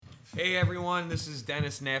Hey everyone, this is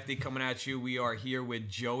Dennis Nafty coming at you. We are here with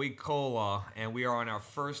Joey Cola, and we are on our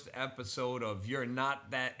first episode of You're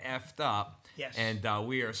Not That Effed Up. Yes. And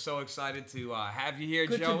we are so excited to have you here,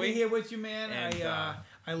 Good Joey. to be here with you, man. And,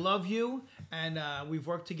 I love you, and we've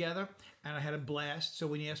worked together, and I had a blast. So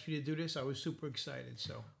when you asked me to do this, I was super excited.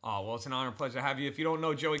 So. Oh, well, it's an honor and pleasure to have you. If you don't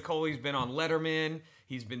know Joey Cola, he's been on Letterman.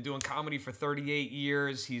 He's been doing comedy for 38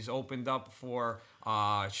 years. He's opened up for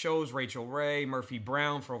shows, Rachel Ray, Murphy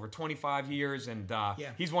Brown for over 25 years. And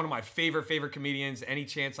he's one of my favorite comedians. Any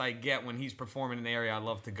chance I get when he's performing in the area, I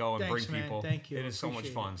love to go and Thanks, bring people. Man. Thank you. It is so much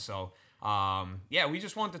Appreciate fun. it. So, we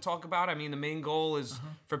just wanted to talk about it. I mean, the main goal is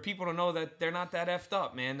for people to know that they're not that effed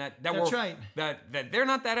up, man. That's right. That they're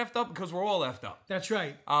not that effed up because we're all effed up. That's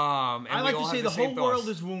right. And I like to say the whole thoughts. world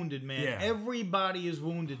is wounded, man. Yeah. Everybody is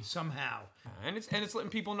wounded somehow. And it's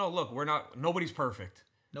letting people know, look, nobody's perfect.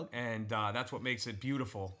 Nope. And that's what makes it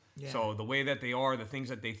beautiful. Yeah. So the way that they are, the things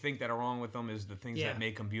that they think that are wrong with them is the things Yeah. that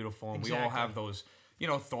make them beautiful. And we all Exactly. have those,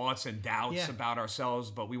 thoughts and doubts Yeah. about ourselves,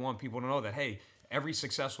 but we want people to know that, hey, every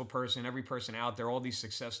successful person, every person out there, all these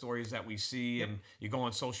success stories that we see, and you go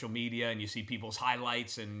on social media and you see people's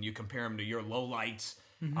highlights and you compare them to your lowlights.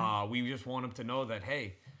 We just want them to know that,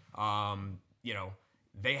 hey,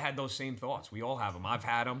 they had those same thoughts. We all have them. I've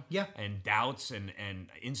had them. Yeah. And doubts and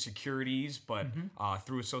insecurities, but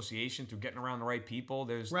through association, through getting around the right people,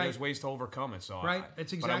 there's ways to overcome it. So Right.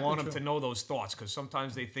 It's But exactly I want true. them to know those thoughts because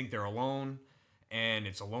sometimes they think they're alone and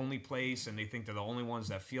it's a lonely place and they think they're the only ones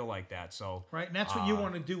that feel like that. So Right, and that's what you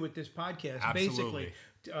want to do with this podcast. Absolutely.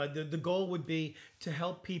 Basically, the goal would be to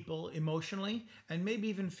help people emotionally and maybe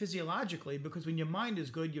even physiologically, because when your mind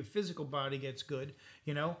is good, your physical body gets good,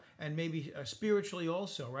 and maybe spiritually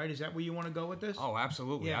also, right? Is that where you want to go with this? Oh,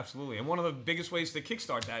 absolutely, Yeah. absolutely. And one of the biggest ways to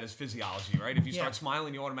kickstart that is physiology, right? If you start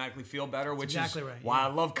smiling, you automatically feel better, which exactly is right, why yeah.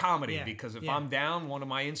 I love comedy. Yeah, Because if yeah. I'm down, one of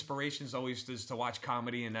my inspirations always is to watch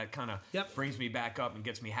comedy, and that kind of brings me back up and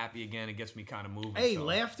gets me happy again and gets me kind of moving. Hey, so.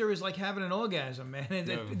 laughter is like having an orgasm, man. And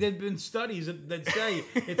Yeah. there've been studies that say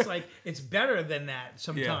it's like it's better than that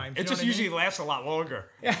sometimes. Yeah. You It know just what I usually mean? lasts a lot longer.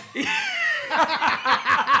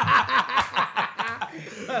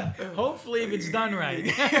 Hopefully, if it's done right.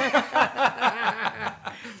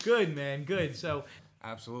 Good, man. Good. So.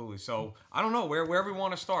 Absolutely. So I don't know wherever we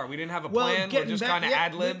want to start. We didn't have a plan. We're just kind of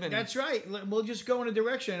ad lib. And That's right. We'll just go in a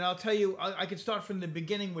direction, and I'll tell you. I could start from the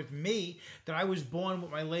beginning with me. That I was born with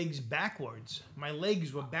my legs backwards. My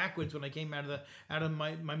legs were backwards when I came out of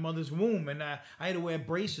my mother's womb, and I had to wear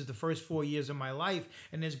braces the first 4 years of my life.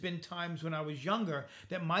 And there's been times when I was younger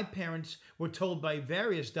that my parents were told by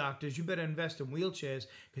various doctors, "You better invest in wheelchairs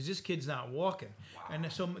because this kid's not walking." Wow.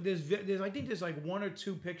 And so there's I think there's like 1 or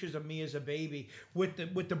 2 pictures of me as a baby with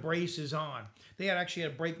the braces on. They actually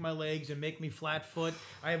had to break my legs and make me flat foot.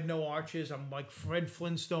 I have no arches. I'm like Fred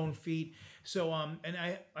Flintstone feet. So and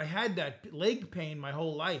I had that leg pain my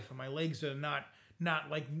whole life, and my legs are not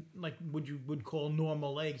like what you would call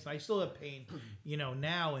normal legs. I still have pain,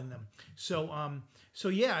 now in them. So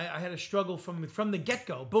yeah, I had a struggle from the get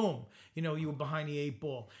go. Boom, you were behind the 8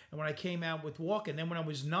 ball. And when I came out with walking, then when I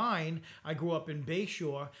was 9, I grew up in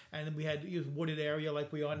Bayshore, and we had a wooded area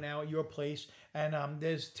like we are now at your place. And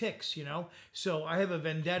there's ticks, So I have a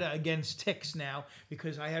vendetta against ticks now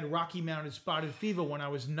because I had Rocky Mountain spotted fever when I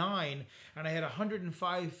was 9, and I had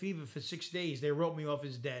 105 fever for 6 days. They wrote me off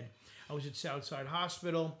as dead. I was at Southside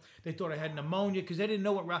Hospital. They thought I had pneumonia because they didn't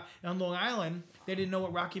know on Long Island, they didn't know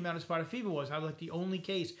what Rocky Mountain spotted fever was. I was like the only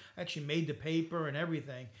case. I actually made the paper and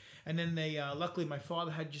everything. And then they, luckily my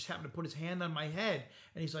father had just happened to put his hand on my head,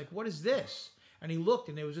 and he's like, "What is this?" And he looked,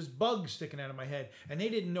 and there was this bug sticking out of my head. And they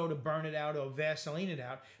didn't know to burn it out or Vaseline it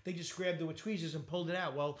out. They just grabbed the tweezers and pulled it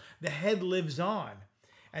out. Well, the head lives on.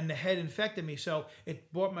 And the head infected me. So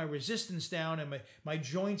it brought my resistance down, and my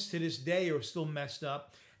joints to this day are still messed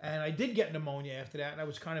up. And I did get pneumonia after that. And I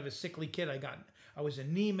was kind of a sickly kid. I was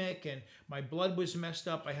anemic, and my blood was messed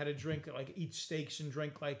up. I had to eat steaks and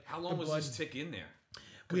drink how long was this tick in there?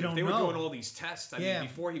 We don't they know. were doing all these tests. I mean,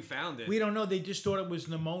 before he found it. We don't know. They just thought it was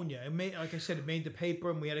pneumonia. Like I said, it made the paper,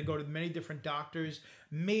 and we had to go to many different doctors,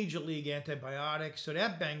 major league antibiotics. So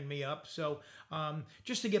that banged me up. So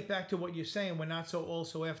just to get back to what you're saying, we're not all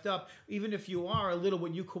so effed up. Even if you are a little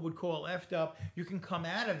what you would call effed up, you can come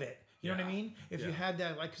out of it. You know what I mean? If you have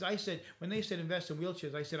that, because I said, when they said invest in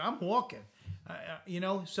wheelchairs, I said, I'm walking.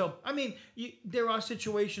 So I mean, there are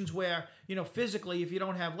situations where physically, if you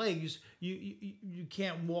don't have legs, you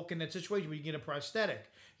can't walk in that situation where you get a prosthetic.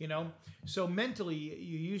 So mentally,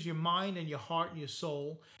 you use your mind and your heart and your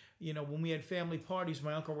soul. when we had family parties,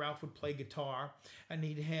 my Uncle Ralph would play guitar, and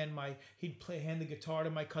he'd hand the guitar to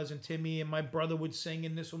my cousin Timmy, and my brother would sing,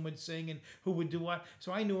 and this one would sing, and who would do what.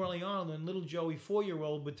 So I knew early on when little Joey,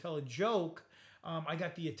 4-year-old, would tell a joke, I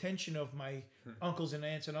got the attention of my uncles and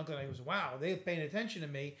aunts and uncles. And I was, wow, they're paying attention to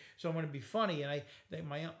me, so I'm going to be funny. And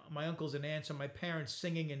my uncles and aunts and my parents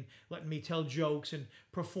singing and letting me tell jokes and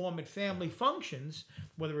perform at family functions,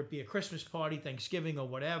 whether it be a Christmas party, Thanksgiving, or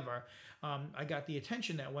whatever. I got the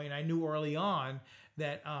attention that way, and I knew early on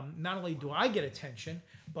that not only do I get attention,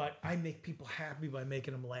 but I make people happy by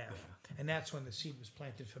making them laugh. And that's when the seed was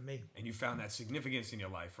planted for me. And you found that significance in your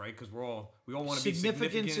life, right? Because we all want to be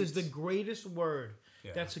significant. Significance is the greatest word.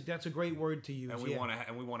 Yeah. That's a great word to use. And we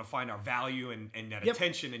want to find our value and that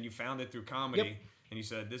attention. And you found it through comedy. And you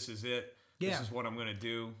said, "This is it. This is what I'm going to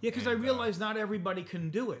do." Yeah, because I realized not everybody can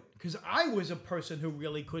do it. Because I was a person who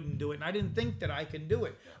really couldn't do it, and I didn't think that I could do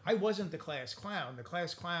it. I wasn't the class clown. The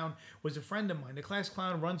class clown was a friend of mine. The class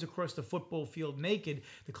clown runs across the football field naked.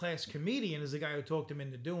 The class comedian is the guy who talked him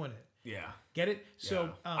into doing it. Yeah. Get it? So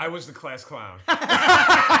I was the class clown.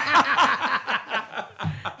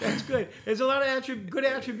 That's good. There's a lot of good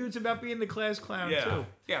attributes about being the class clown too.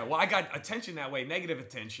 Yeah. Well, I got attention that way, negative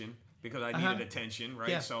attention, because I needed attention,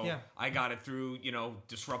 right? I got it through,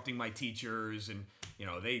 disrupting my teachers, and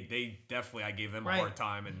they definitely, I gave them a hard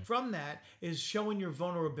time. And from that is showing your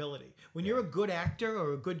vulnerability. When you're a good actor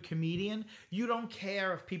or a good comedian, you don't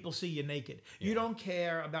care if people see you naked. You don't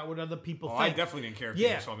care about what other people think. I definitely didn't care if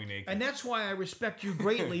people saw me naked. And that's why I respect you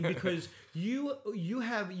greatly, because you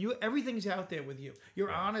everything's out there with you.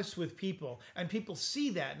 You're honest with people, and people see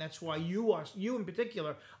that, and that's why you in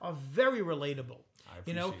particular are very relatable.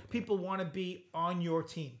 People want to be on your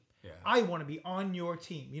team. Yeah. I want to be on your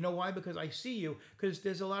team. You know why? Because I see you. Because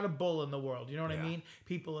there's a lot of bull in the world. You know what I mean?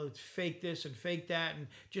 People are fake this and fake that, and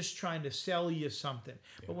just trying to sell you something.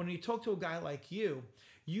 Yeah. But when you talk to a guy like you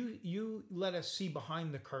let us see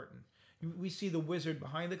behind the curtain. We see the wizard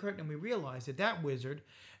behind the curtain, and we realize that wizard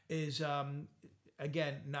is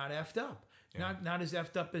again not effed up. Yeah. Not as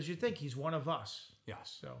effed up as you think. He's one of us.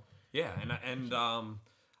 Yes. So and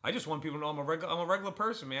I just want people to know I'm a regular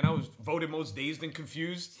person, man. I was voted most dazed and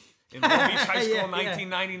confused in Long Beach High School in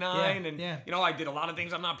 1999, and I did a lot of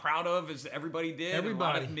things I'm not proud of, as everybody did. A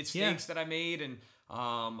lot of mistakes that I made, and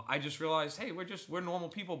I just realized, hey, we're normal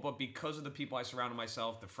people, but because of the people I surrounded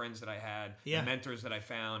myself, the friends that I had, the mentors that I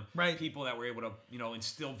found, people that were able to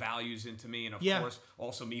instill values into me, and of course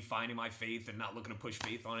also me finding my faith and not looking to push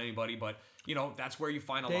faith on anybody, but that's where you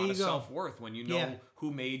find a lot of self-worth, when you know who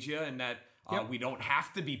made you, and that. We don't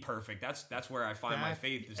have to be perfect. That's where I find my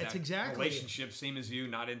faith. That's exactly relationship, same as you,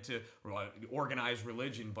 not into organized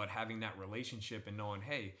religion, but having that relationship and knowing,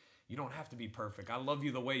 hey, you don't have to be perfect. I love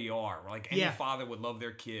you the way you are. Like any father would love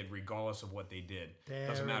their kid regardless of what they did.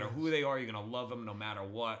 Doesn't matter who they are. You're going to love them no matter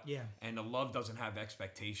what. Yeah. And the love doesn't have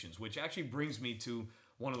expectations, which actually brings me to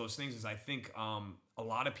one of those things is I think a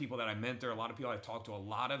lot of people that I mentor, a lot of people I talk to, a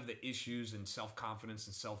lot of the issues in self-confidence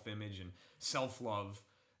and self-image and self-love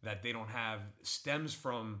that they don't have stems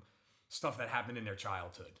from stuff that happened in their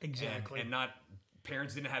childhood. Exactly. And not,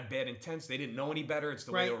 parents didn't have bad intents. They didn't know any better. It's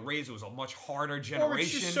the way they were raised. It was a much harder generation. Or it's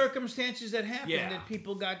just circumstances that happened that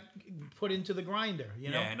people got put into the grinder, you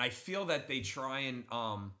know? Yeah, and I feel that they try and,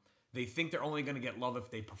 they think they're only going to get love if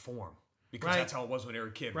they perform. Because that's how it was when they were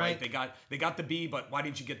a kid, right? They got the B, but why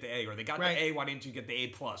didn't you get the A? Or they got the A, why didn't you get the A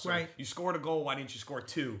plus? Or you scored a goal, why didn't you score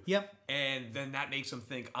 2? Yep. And then that makes them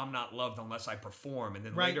think, I'm not loved unless I perform. And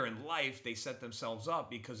then later in life, they set themselves up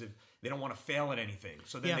because if they don't want to fail at anything.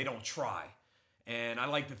 So then they don't try. And I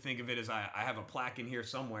like to think of it as I have a plaque in here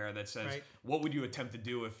somewhere that says, what would you attempt to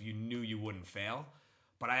do if you knew you wouldn't fail?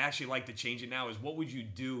 But I actually like to change it now is what would you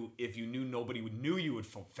do if you knew nobody knew you would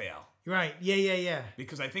fail? Right. Yeah.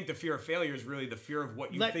 Because I think the fear of failure is really the fear of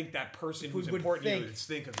what you think that person who's important to you would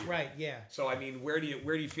think of you. Right. Yeah. So I mean, where do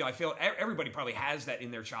you feel? I feel everybody probably has that in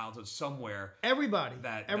their childhood somewhere. Everybody.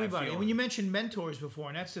 That and when you mentioned mentors before,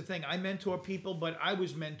 and that's the thing, I mentor people, but I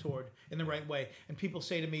was mentored in the right way. And people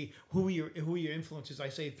say to me, "Who are your influences?" I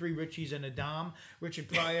say 3 Richies and a Dom: Richard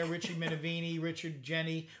Pryor, Richie Minervini, Richard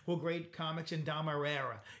Jenny, who are great comics, and Dom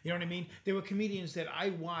Herrera. You know what I mean? They were comedians that I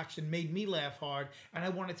watched and made me laugh hard, and I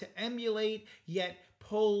wanted to emulate, yet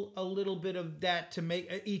pull a little bit of that to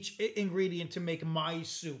make each ingredient to make my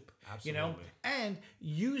soup. Absolutely. You know, and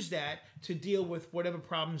use that to deal with whatever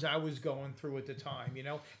problems I was going through at the time, you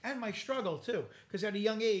know, and my struggle too. Because at a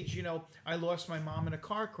young age, you know, I lost my mom in a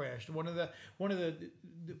car crash. One of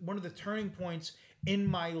the turning points in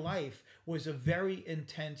my life was a very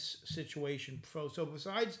intense situation. So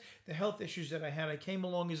besides the health issues that I had, I came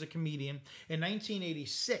along as a comedian. In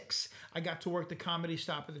 1986, I got to work the Comedy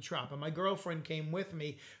Stop at the Trop. And my girlfriend came with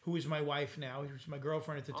me, who is my wife now. She was my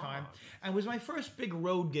girlfriend at the time. And was my first big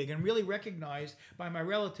road gig, and really recognized by my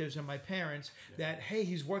relatives and my parents that, hey,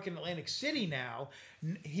 he's working in Atlantic City now.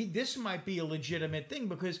 This might be a legitimate thing,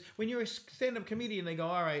 because when you're a stand-up comedian, they go,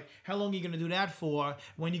 all right, how long are you going to do that for?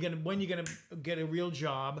 When you gonna get a real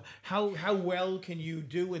job? How well can you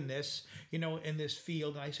do in this, in this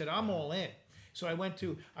field? And I said, I'm all in. So I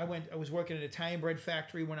was working at an Italian bread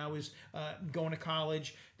factory when I was going to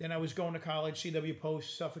college. Then I was going to college, CW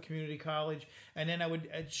Post, Suffolk Community College. And then I would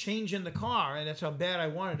change in the car, and that's how bad I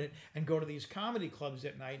wanted it, and go to these comedy clubs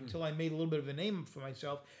at night until I made a little bit of a name for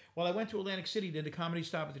myself. Well, I went to Atlantic City, did the Comedy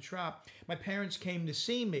Stop at the Trop. My parents came to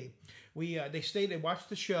see me. They stayed, they watched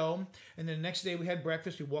the show, and then the next day we had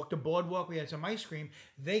breakfast. We walked the boardwalk, we had some ice cream.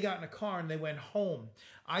 They got in a car and they went home.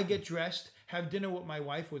 I get dressed, have dinner with my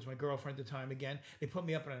wife, who was my girlfriend at the time again. They put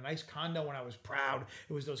me up in a nice condo, and I was proud.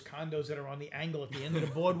 It was those condos that are on the angle at the end of the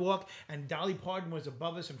boardwalk, and Dolly Parton was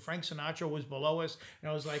above us, and Frank Sinatra was below us. And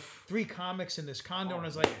I was like, 3 comics in this condo, and I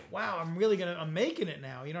was like, wow, I'm making it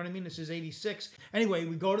now. You know what I mean? This is 86. Anyway,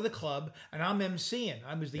 we go to the club, and I'm emceeing.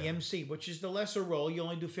 I was the MC, which is the lesser role. You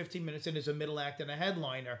only do 15 minutes, and there's a middle act and a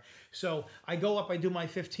headliner. So I go up, I do my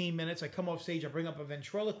 15 minutes, I come off stage, I bring up a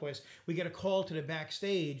ventriloquist. We get a call to the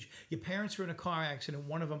backstage. Your parents were in a car accident,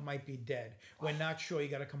 one of them might be dead. We're not sure, you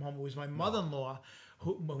got to come home. It was my mother-in-law,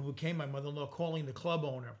 who became my mother-in-law, calling the club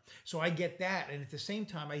owner. So I get that, and at the same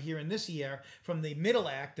time I hear in this year from the middle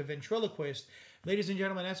act, the ventriloquist, ladies and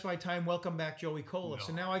gentlemen, that's my time. Welcome back, Joey Cola. No.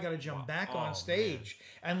 So now I got to jump back on stage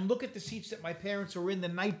and look at the seats that my parents were in the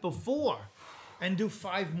night before, and do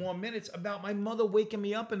 5 more minutes about my mother waking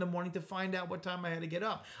me up in the morning to find out what time I had to get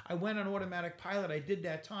up. I went on automatic pilot. I did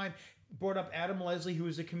that time. Brought up Adam Leslie, who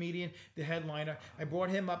was a comedian, the headliner. I brought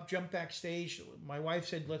him up, jumped backstage. My wife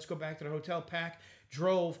said, let's go back to the hotel, pack.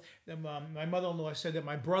 Drove. My mother-in-law said that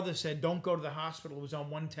my brother said, don't go to the hospital. It was on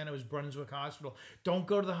 110. It was Brunswick Hospital. Don't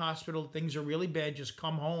go to the hospital. Things are really bad. Just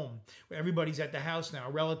come home. Everybody's at the house now.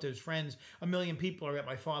 Relatives, friends. 1 million people are at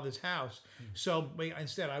my father's house. So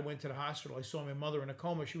instead, I went to the hospital. I saw my mother in a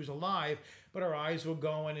coma. She was alive, but her eyes were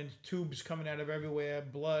going and tubes coming out of everywhere,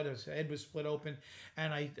 blood. Her head was split open,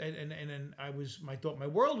 and I thought my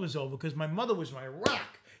world was over, because my mother was my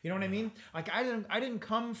rock. You know what I mean? Like I didn't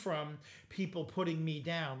come from people putting me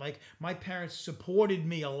down. Like my parents supported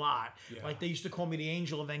me a lot. Yeah. Like they used to call me the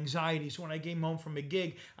angel of anxiety. So when I came home from a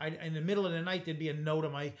gig, in the middle of the night there'd be a note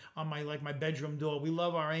on my bedroom door. We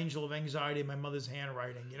love our angel of anxiety. My mother's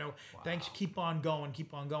handwriting. Thanks. Keep on going.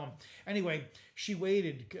 Keep on going. Anyway, she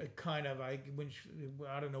waited kind of. I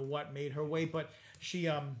don't know what made her wait, but she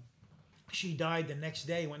died the next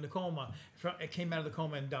day. Went in the coma. Came out of the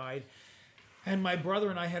coma and died. And my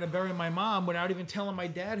brother and I had to bury my mom without even telling my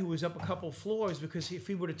dad, who was up a couple floors, because if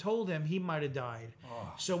he would have told him, he might have died.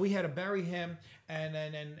 Oh. So we had to bury him, and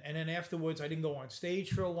then afterwards, I didn't go on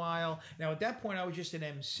stage for a while. Now at that point, I was just an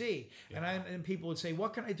MC, and people would say,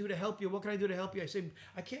 "What can I do to help you? What can I do to help you?" I said,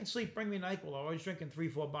 "I can't sleep. Bring me NyQuil." I was drinking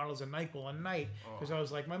 3-4 bottles of NyQuil a night because I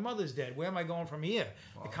was like, "My mother's dead. Where am I going from here?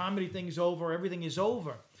 The comedy thing's over. Everything is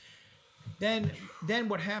over." Then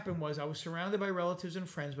what happened was I was surrounded by relatives and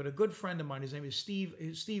friends, but a good friend of mine, his name is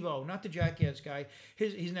Steve O, not the Jackass guy.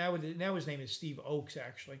 He's now his name is Steve Oakes,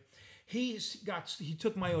 actually. He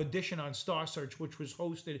took my audition on Star Search, which was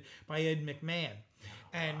hosted by Ed McMahon.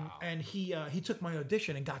 And he took my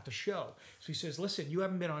audition and got the show. So he says, "Listen, you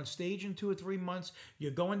haven't been on stage in 2 or 3 months.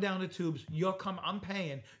 You're going down the tubes. I'm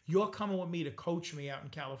paying. You're coming with me to coach me out in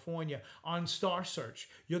California on Star Search.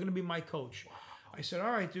 You're going to be my coach." Wow. I said,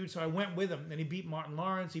 "All right, dude." So I went with him. And he beat Martin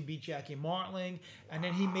Lawrence. He beat Jackie Martling. And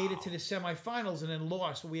then he made it to the semifinals and then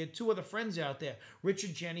lost. So we had 2 other friends out there.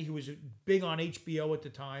 Richard Jenny, who was big on HBO at the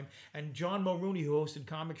time, and John Mulrooney, who hosted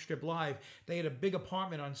Comic Strip Live. They had a big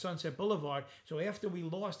apartment on Sunset Boulevard. So after we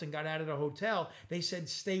lost and got out of the hotel, they said,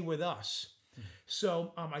 "Stay with us."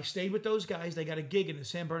 So I stayed with those guys. They got a gig in the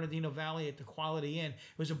San Bernardino Valley at the Quality Inn.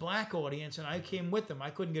 It was a black audience, and I came with them. I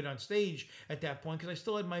couldn't get on stage at that point because I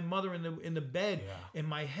still had my mother in the bed in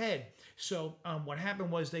my head. So what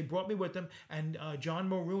happened was they brought me with them, and John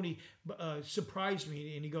Mulrooney surprised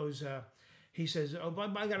me, and he goes, he says, "Oh,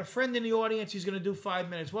 I got a friend in the audience. He's going to do 5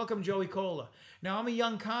 minutes. Welcome, Joey Cola." Now, I'm a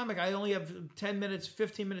young comic. I only have 10 minutes,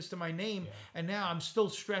 15 minutes to my name, and now I'm still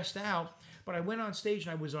stressed out. But I went on stage,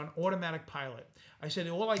 and I was on automatic pilot. I said,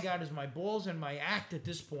 all I got is my balls and my act at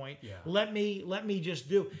this point. Yeah. Let me just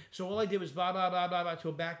do. So all I did was blah, blah, blah, blah, blah to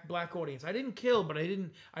a black audience. I didn't kill, but I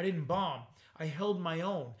didn't bomb. I held my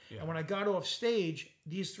own. Yeah. And when I got off stage,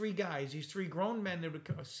 these three guys, these three grown men that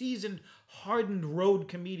were seasoned, hardened road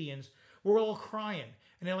comedians, were all crying.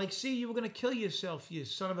 And they're like, see, you were going to kill yourself, you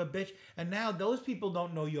son of a bitch. And now those people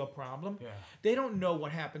don't know your problem. Yeah. They don't know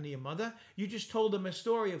what happened to your mother. You just told them a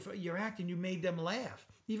story of your act and you made them laugh,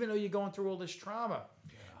 even though you're going through all this trauma.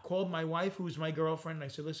 Called my wife, who's my girlfriend, and I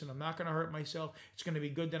said, listen, I'm not going to hurt myself. It's going to be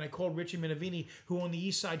good. Then I called Richie Minervini, who owned the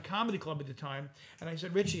East Side Comedy Club at the time, and I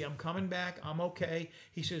said, Richie, I'm coming back. I'm okay.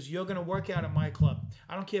 He says, you're going to work out at my club.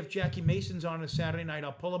 I don't care if Jackie Mason's on a Saturday night.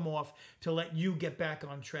 I'll pull him off to let you get back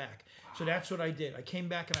on track. So that's what I did. I came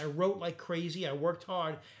back and I wrote like crazy. I worked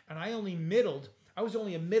hard, and I was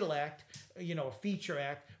only a middle act, a feature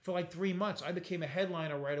act for like 3 months. I became a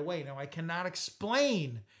headliner right away. Now, I cannot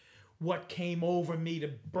explain what came over me to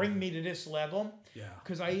bring me to this level. Yeah.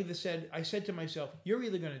 Because I said to myself, you're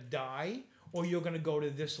either going to die or you're going to go to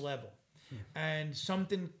this level. And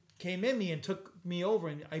something came in me and took me over,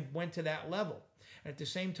 and I went to that level. And at the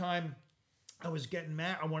same time, I was getting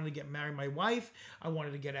married. I wanted to get married my wife. I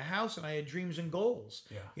wanted to get a house, and I had dreams and goals.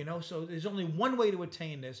 Yeah. So there's only one way to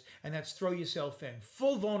attain this, and that's throw yourself in.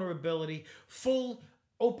 Full vulnerability,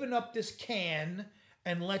 open up this can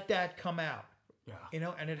and let that come out.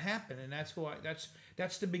 Yeah. And it happened, and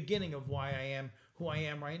that's the beginning of why I am who I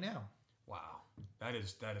am right now. Wow. That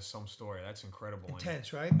is some story. That's incredible.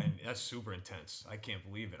 Intense, right? And that's super intense. I can't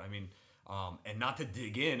believe it. I mean, and not to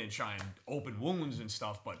dig in and try and open wounds and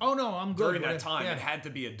stuff, but oh no, I'm good. During that time, it had to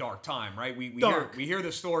be a dark time, right? We hear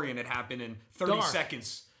the story and it happened in 30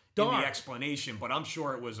 seconds in the explanation, but I'm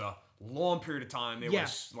sure it was a long period of time. There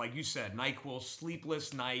was, like you said, NyQuil,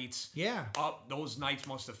 sleepless nights. Yeah. Those nights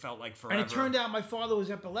must have felt like forever. And it turned out my father was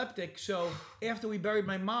epileptic, so after we buried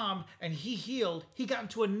my mom and he healed, he got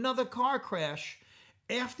into another car crash.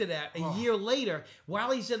 After that, a year later,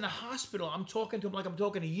 while he's in the hospital, I'm talking to him like I'm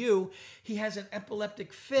talking to you. He has an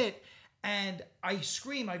epileptic fit, and I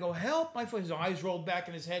scream. I go, help! His eyes rolled back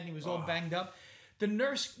in his head, and he was all banged up.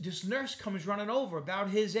 This nurse comes running over, about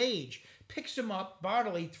his age, picks him up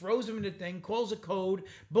bodily, throws him in the thing, calls a code.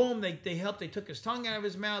 Boom! They helped. They took his tongue out of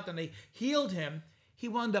his mouth, and they healed him. He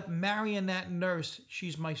wound up marrying that nurse.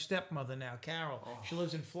 She's my stepmother now, Carol. She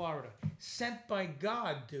lives in Florida. Sent by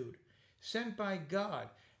God, dude. Sent by God.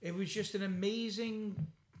 It was just an amazing.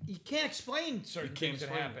 You can't explain certain things that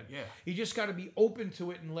happen. Yeah. You just got to be open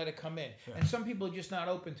to it and let it come in. Yeah. And some people are just not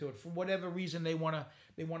open to it for whatever reason. They want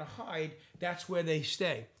to hide. That's where they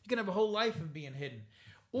stay. You can have a whole life of being hidden,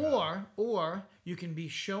 or you can be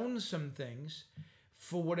shown some things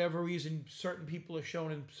for whatever reason. Certain people are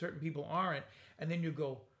shown and certain people aren't, and then you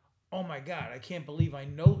go, "Oh my God, I can't believe I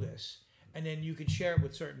know this." And then you could share it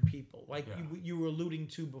with certain people, like you were alluding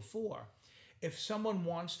to before. If someone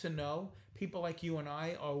wants to know, people like you and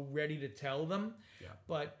I are ready to tell them. Yeah.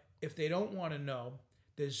 But if they don't want to know,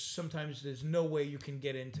 sometimes there's no way you can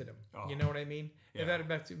get into them. Oh. You know what I mean? Yeah.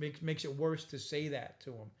 That makes it worse to say that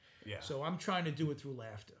to them. Yeah. So I'm trying to do it through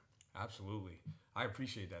laughter. Absolutely. I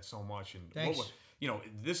appreciate that so much. And thanks.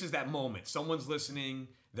 This is that moment. Someone's listening.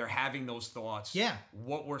 They're having those thoughts. Yeah.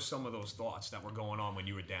 What were some of those thoughts that were going on when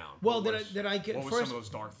you were down? Well, what were some of those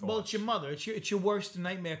dark thoughts? Well, it's your mother. It's your worst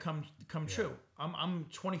nightmare come true. I'm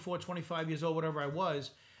 24, 25 years old, whatever I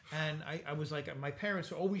was, and I was like, my parents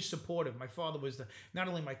were always supportive. My father was not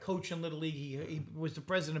only my coach in Little League, he was the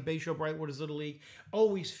president of Bay Shore Brightwater's Little League,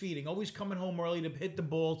 always feeding, always coming home early to hit the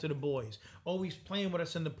ball to the boys, always playing with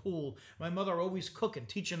us in the pool. My mother always cooking,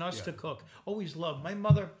 teaching us to cook, always loved. My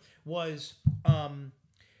mother was...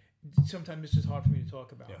 sometimes this is hard for me to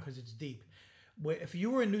talk about because it's deep. If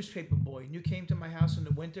you were a newspaper boy and you came to my house in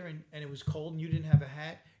the winter and it was cold and you didn't have a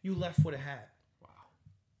hat, you left with a hat. Wow.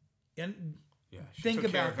 And think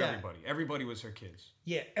about that. Everybody was her kids.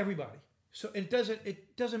 Yeah, everybody. So it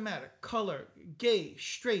doesn't matter. Color, gay,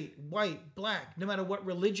 straight, white, black, no matter what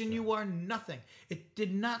religion you are, nothing. It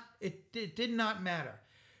did not matter.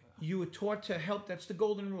 You were taught to help. That's the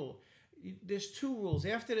golden rule. There's two rules.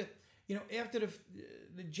 After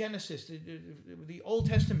the Genesis, the Old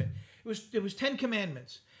Testament, there was 10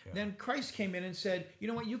 commandments. Yeah. Then Christ came in and said, you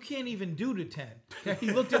know what, you can't even do the 10.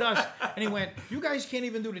 He looked at us and he went, you guys can't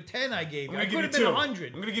even do the 10 I gave you. I could have been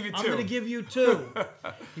 100. I'm going to give you 2. I'm going to give you 2.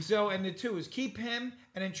 And the 2 is keep him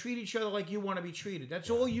and then treat each other like you want to be treated. That's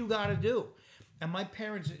all you got to do. And my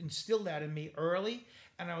parents instilled that in me early.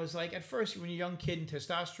 And I was like, at first, when you're a young kid and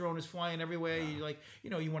testosterone is flying everywhere, you're like,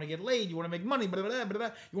 you want to get laid, you want to make money, blah, blah, blah,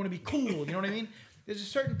 blah, you want to be cool, you know what I mean? There's a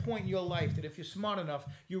certain point in your life that if you're smart enough,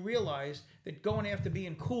 you realize that going after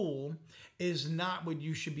being cool is not what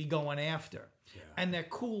you should be going after. Yeah. And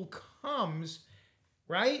that cool comes,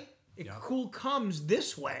 right? Cool comes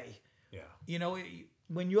this way. Yeah.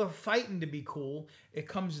 when you're fighting to be cool, it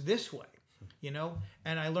comes this way,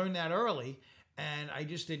 And I learned that early, and I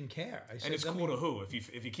just didn't care. I said, and it's cool to who?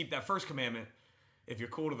 If you keep that first commandment, if you're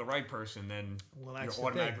cool to the right person, then you're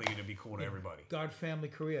automatically going to be cool to everybody. God, family,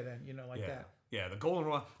 career, then that. Yeah, the golden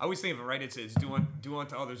rule. I always think of it, right? It's do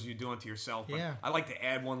unto others as you do unto yourself. But I like to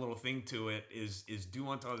add one little thing to it: is do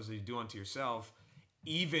unto others as you do unto yourself,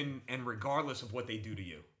 even and regardless of what they do to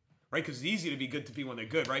you, right? Because it's easy to be good to people when they're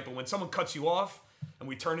good, right? But when someone cuts you off and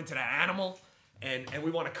we turn into that animal, and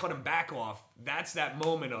we want to cut them back off, that's that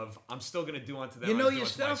moment of I'm still going to do unto them. You know your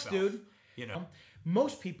stuff, dude.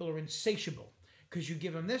 Most people are insatiable. Because you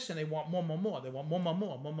give them this and they want more. They want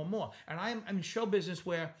more. And I'm in show business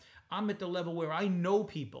where I'm at the level where I know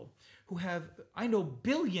people I know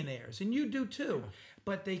billionaires, and you do too.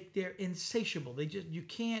 But they're insatiable. You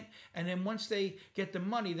can't. And then once they get the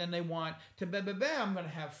money, then they want to, I'm going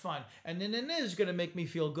to have fun. And then this is going to make me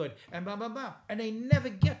feel good. And And they never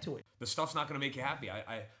get to it. The stuff's not going to make you happy.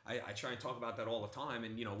 I try and talk about that all the time.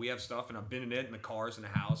 And, we have stuff, and I've been in it, in the cars, in the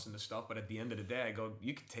house, and the stuff. But at the end of the day, I go,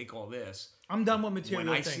 you can take all this. I'm done with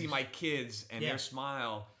material things. When I see my kids and their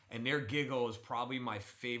smile and their giggle is probably my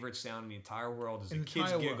favorite sound in the entire world. Is a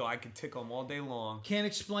kid's giggle. I can tickle them all day long. Can't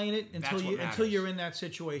explain it until you're in that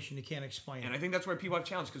situation. You can't explain it. And I think that's where people have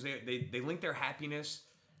challenges, because they link their happiness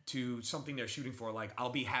to something they're shooting for. Like, I'll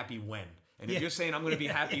be happy when. And if you're saying I'm going to be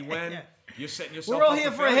happy when, you're setting yourself up. We're all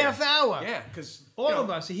here for a half hour. Yeah, because all of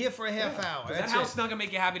us are here for a half hour. That house is not going to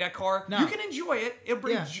make you happy. That car, you can enjoy it. It'll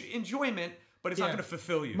bring enjoyment, but it's not going to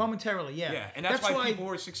fulfill you momentarily. Yeah, and that's why people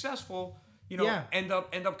who are successful, end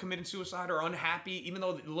up committing suicide or unhappy, even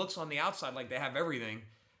though it looks on the outside like they have everything.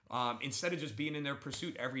 Instead of just being in their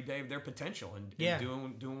pursuit every day of their potential and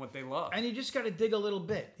doing what they love. And you just got to dig a little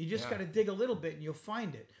bit. You just got to dig a little bit, and you'll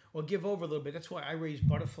find it. Or give over a little bit. That's why I raise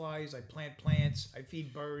butterflies. I plant plants. I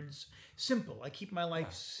feed birds. Simple. I keep my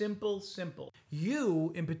life simple.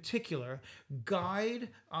 You, in particular, guide.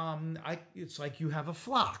 It's like you have a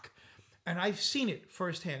flock. And I've seen it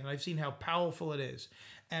firsthand. And I've seen how powerful it is.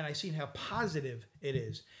 And I've seen how positive it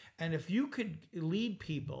is. And if you could lead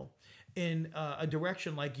people in a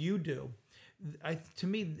direction like you do, to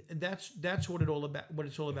me, that's what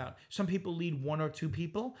it's all about. Some people lead one or two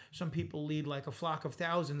people. Some people lead like a flock of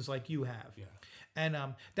thousands, like you have. Yeah. And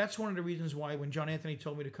that's one of the reasons why when John Anthony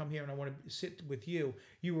told me to come here and I want to sit with you,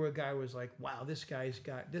 you were a guy who was like, wow, this guy's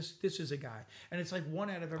got this. This is a guy, and it's like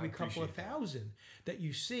one out of every couple of thousand that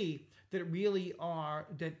you see that really are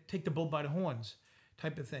that take the bull by the horns,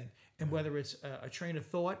 type of thing. And whether it's a train of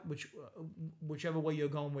thought, whichever way you're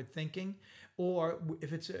going with thinking, or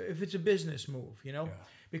if it's a business move,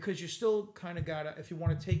 because you still kind of gotta, if you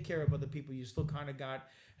want to take care of other people, you still kind of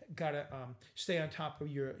gotta stay on top of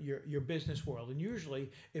your business world. And usually,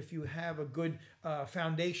 if you have a good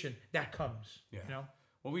foundation, that comes.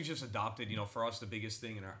 Well, we've just adopted, for us, the biggest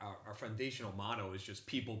thing, and our foundational motto is just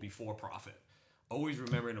people before profit. Always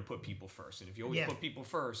remembering to put people first, and if you always put people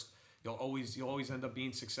first, you'll always end up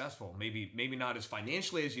being successful. Maybe not as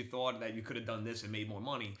financially as you thought that you could have done this and made more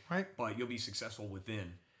money, right? But you'll be successful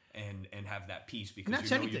within and have that peace because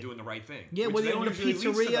you're doing the right thing. Yeah, whether you own a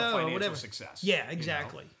pizzeria or whatever. Success. Yeah,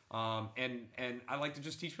 exactly. And I like to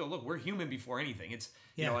just teach people, look, we're human before anything. It's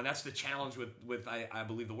and that's the challenge with I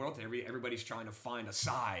believe the world. Everybody's trying to find a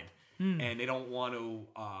side, and they don't want to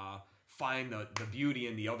find the beauty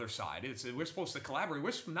in the other side. We're supposed to collaborate.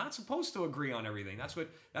 We're not supposed to agree on everything. That's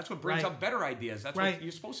what brings up better ideas. That's what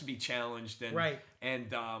you're supposed to be challenged.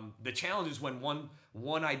 And the challenge is when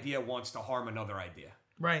one idea wants to harm another idea.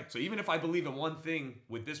 Right. So even if I believe in one thing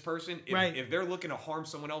with this person, if they're looking to harm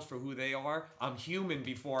someone else for who they are, I'm human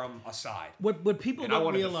before I'm a side. What people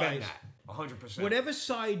don't realize, that 100%. Whatever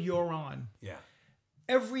side you're on,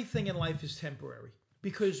 everything in life is temporary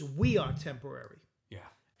because we are temporary. Yeah.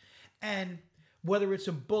 And whether it's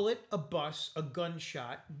a bullet, a bus, a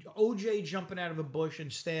gunshot, OJ jumping out of a bush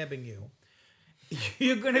and stabbing you,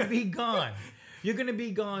 you're going to be gone. You're going to be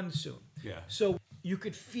gone soon. Yeah. So you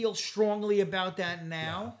could feel strongly about that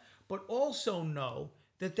now, but also know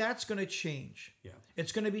that that's going to change. Yeah.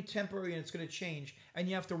 It's going to be temporary and it's going to change. And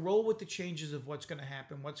you have to roll with the changes of what's going to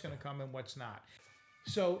happen, what's going to come, and what's not.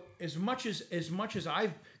 So as much as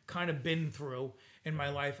I've kind of been through in my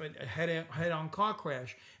life, a head-on car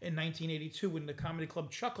crash in 1982 when the comedy club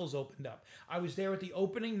Chuckles opened up. I was there at the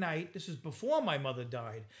opening night. This is before my mother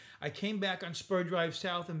died. I came back on Spur Drive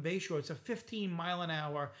South in Bayshore. It's a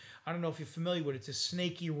 15-mile-an-hour, I don't know if you're familiar with it, it's a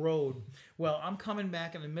snaky road. Well, I'm coming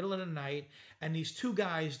back in the middle of the night, and these two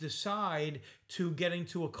guys decide to get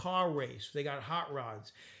into a car race. They got hot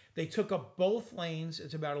rods. They took up both lanes.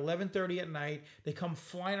 It's about 11:30 at night. They come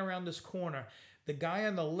flying around this corner. The guy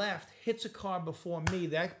on the left hits a car before me.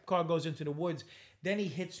 That car goes into the woods. Then he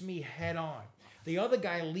hits me head on. The other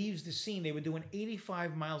guy leaves the scene. They were doing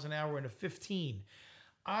 85 miles an hour in a 15.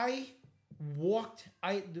 I walked.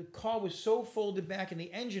 The car was so folded back and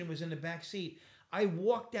the engine was in the back seat. I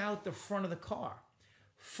walked out the front of the car,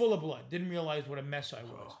 full of blood. Didn't realize what a mess I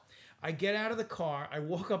was. I get out of the car. I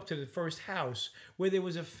walk up to the first house where there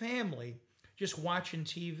was a family just watching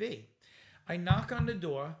TV. I knock on the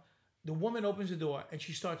door. The woman opens the door and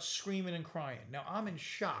she starts screaming and crying. Now I'm in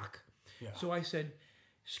shock. Yeah. So I said,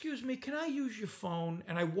 "Excuse me, can I use your phone?"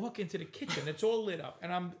 And I walk into the kitchen. It's all lit up,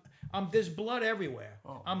 and I'm there's blood everywhere.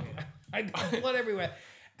 Oh, I got blood everywhere.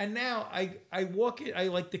 And now I walk in. I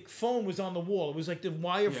like the phone was on the wall. It was like the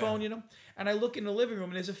wire phone, you know. And I look in the living room,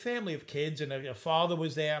 and there's a family of kids, and a father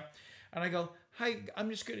was there. And I go, "Hi, I'm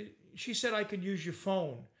just gonna." She said I could use your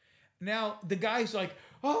phone. Now the guy's like,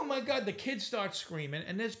 "Oh my God!" The kids start screaming,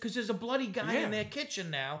 and there's a bloody guy in their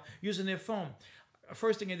kitchen now using their phone.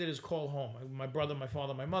 First thing I did is call home. My brother, my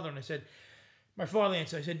father, my mother, and I said, my father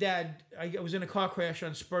answered. I said, "Dad, I was in a car crash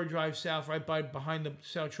on Spur Drive South, right behind the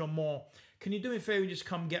South Shore Mall. Can you do me a favor and just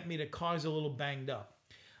come get me? The car's a little banged up."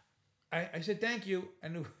 I said, "Thank you."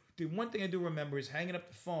 And the one thing I do remember is hanging up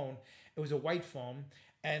the phone. It was a white phone,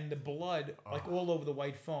 and the blood like all over the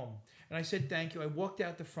white phone. And I said, "Thank you." I walked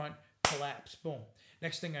out the front, collapsed, boom.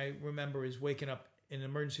 Next thing I remember is waking up in an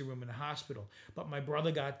emergency room in the hospital. But my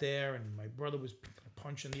brother got there, and my brother was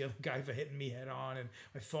punching the other guy for hitting me head on, and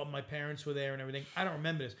I thought my parents were there and everything. I don't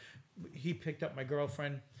remember this. He picked up my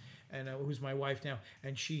girlfriend, and who's my wife now,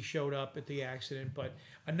 and she showed up at the accident. But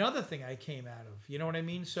another thing I came out of, you know what I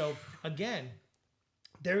mean? So again,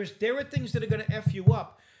 there are things that are going to F you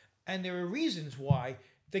up, and there are reasons why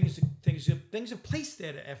things are placed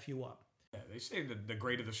there to F you up. Yeah, they say that the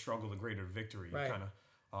greater the struggle, the greater the victory. Right. Kind of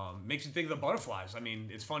makes you think of the butterflies. I mean,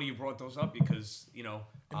 it's funny you brought those up because, you know,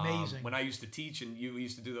 Amazing. When I used to teach and you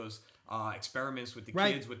used to do those experiments with the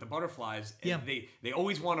Right. kids with the butterflies, Yeah. they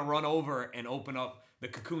always want to run over and open up the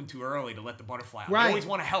cocoon too early to let the butterfly out. Right. They always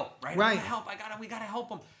want to help, right? Right. I gotta help. We gotta help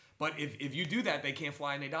them. But if you do that, they can't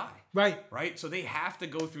fly and they die. Right. Right? So they have to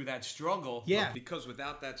go through that struggle. Yeah. Because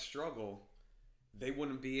without that struggle, they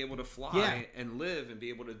wouldn't be able to fly Yeah. and live and be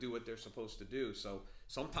able to do what they're supposed to do. So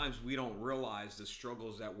sometimes we don't realize the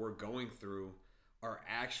struggles that we're going through are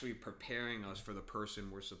actually preparing us for the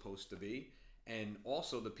person we're supposed to be and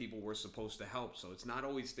also the people we're supposed to help. So it's not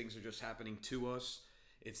always things are just happening to us.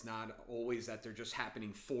 It's not always that they're just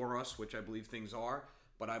happening for us, which I believe things are,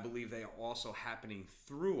 but I believe they are also happening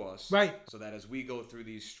through us. Right. So that as we go through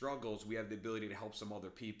these struggles, we have the ability to help some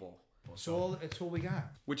other people. So it's all we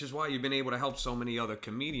got. Which is why you've been able to help so many other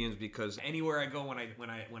comedians, because anywhere I go,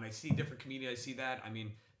 when I see different comedians, I see that. I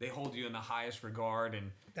mean, they hold you in the highest regard,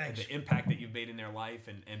 and Thanks. the impact that you've made in their life,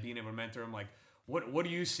 and being able to mentor them. Like, what do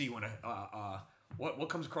you see when what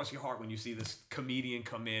comes across your heart when you see this comedian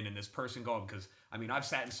come in and this person go? Because I mean, I've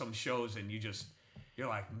sat in some shows and you're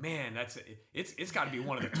like, man, it's got to be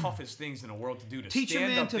one of the toughest things in the world to do, to Teach a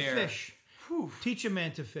stand man up to there. fish. Whew. Teach a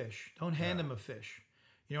man to fish. Don't hand him a fish.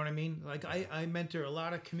 You know what I mean? Like I mentor a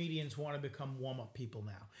lot of comedians want to become warm-up people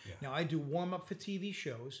now. Yeah. Now I do warm-up for TV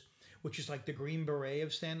shows, which is like the Green Beret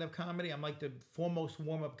of stand-up comedy. I'm like the foremost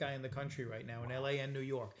warm-up guy in the country right now in LA and New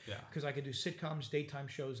York. Yeah. Because I could do sitcoms, daytime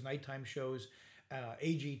shows, nighttime shows,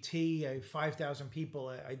 AGT, 5,000 people.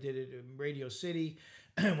 I did it in Radio City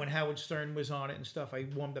when Howard Stern was on it and stuff. I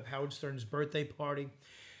warmed up Howard Stern's birthday party.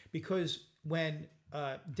 Because when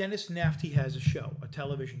Dennis Nafty has a show, a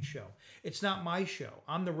television show, it's not my show.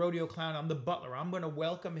 I'm the rodeo clown. I'm the butler. I'm going to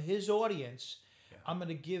welcome his audience. Yeah. I'm going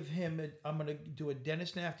to give him, I'm going to do a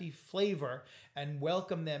Dennis Nafty flavor and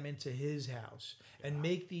welcome them into his house and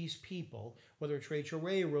make these people, whether it's Rachel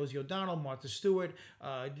Ray, Rosie O'Donnell, Martha Stewart,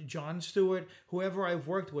 Jon Stewart, whoever I've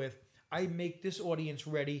worked with, I make this audience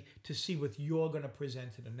ready to see what you're going to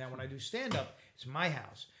present to them. Now, when I do stand-up, it's my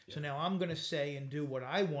house. So now I'm going to say and do what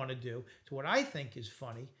I want to do, to what I think is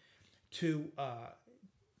funny, to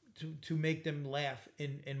make them laugh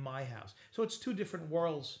in my house. So it's two different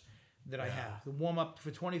worlds that I have. The warm-up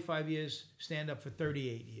for 25 years, stand-up for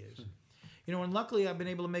 38 years. You know, and luckily I've been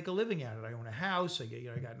able to make a living at it. I own a house, I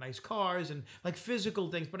got nice cars and like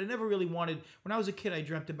physical things, but I never really wanted, when I was a kid, I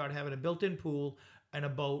dreamt about having a built-in pool and a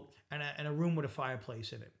boat and a room with a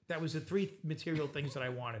fireplace in it. That was the three material things that I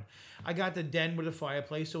wanted. I got the den with a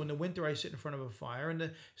fireplace, so in the winter I sit in front of a fire. In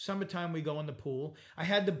the summertime we go in the pool. I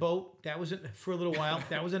had the boat. That was it for a little while.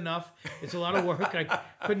 That was enough. It's a lot of work. I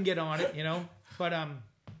couldn't get on it, you know. But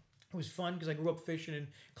It was fun because I grew up fishing and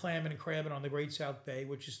clamming and crabbing on the Great South Bay,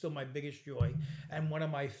 which is still my biggest joy and one of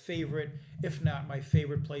my favorite, if not my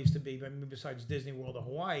favorite place to be. I mean, besides Disney World or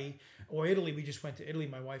Hawaii or Italy, we just went to Italy.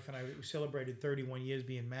 My wife and I celebrated 31 years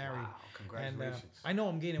being married. Wow, congratulations. And I know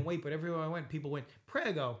I'm gaining weight, but everywhere I went, people went,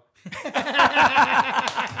 Prego.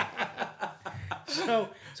 So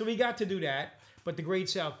we got to do that. But the Great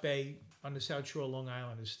South Bay on the South Shore of Long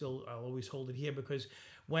Island is still, I'll always hold it here because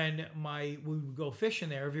when we would go fishing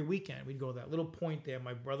there every weekend, we'd go to that little point there.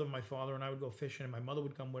 My brother, my father, and I would go fishing, and my mother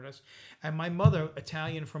would come with us. And my mother,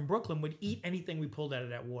 Italian from Brooklyn, would eat anything we pulled out of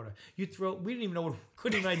that water. We didn't even know,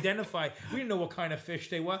 couldn't even identify. We didn't know what kind of fish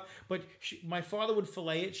they were. But my father would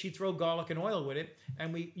fillet it. She'd throw garlic and oil with it,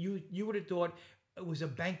 and you would have thought it was a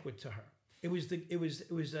banquet to her. It was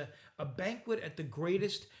a banquet at the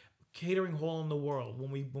greatest catering hall in the world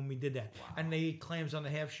when we did that. Wow. And they eat clams on the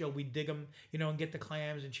half shell. We dig them, and get the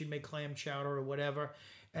clams, and she'd make clam chowder or whatever.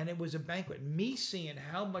 And it was a banquet. Me seeing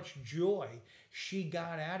how much joy she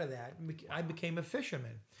got out of that, I became a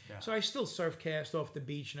fisherman. Yeah. So I still surf cast off the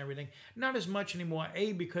beach and everything. Not as much anymore,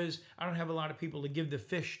 because I don't have a lot of people to give the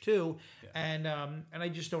fish to, and I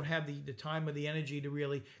just don't have the time or the energy to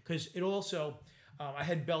really, because it also... I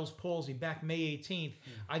had Bell's palsy back May 18th.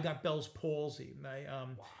 I got Bell's palsy.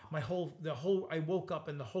 I woke up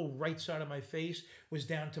and the whole right side of my face was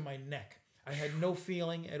down to my neck. I had no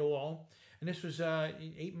feeling at all, and this was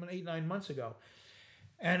 9 months ago.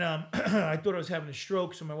 And I thought I was having a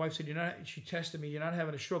stroke. So my wife said, she tested me. You're not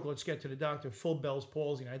having a stroke. Let's get to the doctor. Full Bell's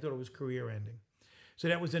palsy, and I thought it was career ending. So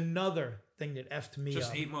that was another thing that effed me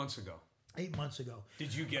Just up. 8 months ago. 8 months ago.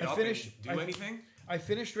 Did you get up and do anything? I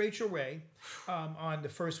finished Rachel Ray on the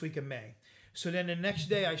first week of May. So then the next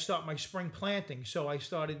day I start my spring planting. So I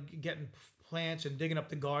started getting plants and digging up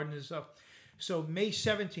the garden and stuff. So May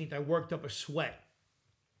 17th, I worked up a sweat.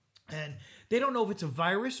 And they don't know if it's a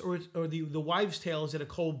virus or the wives' tale is that a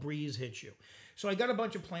cold breeze hits you. So I got a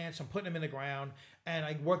bunch of plants. I'm putting them in the ground. And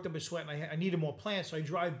I worked up a sweat, and I needed more plants, so I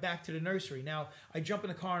drive back to the nursery. Now, I jump in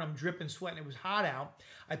the car, and I'm dripping sweat, and it was hot out.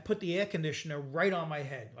 I put the air conditioner right on my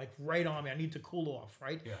head, like right on me. I need to cool off,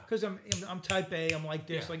 right? Because I'm type A. I'm like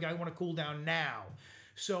this. Like, I want to cool down now.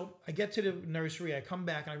 So I get to the nursery, I come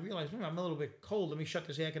back, and I realize, I'm a little bit cold. Let me shut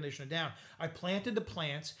this air conditioner down. I planted the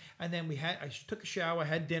plants, and then I took a shower,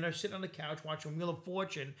 had dinner, sitting on the couch, watching Wheel of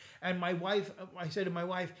Fortune. And I said to my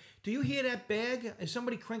wife, do you hear that bag? Is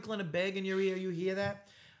somebody crinkling a bag in your ear? You hear that?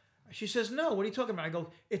 She says, no, what are you talking about? I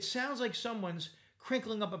go, it sounds like someone's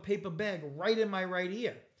crinkling up a paper bag right in my right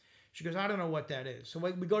ear. She goes, I don't know what that is. So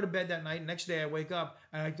we go to bed that night. Next day I wake up,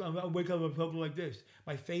 and I wake up with something like this.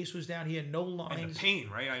 My face was down here, no lines. And the pain,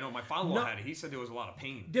 right? I know my father-in-law had it. He said there was a lot of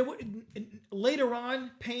pain. Later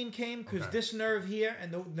on, pain came because this nerve here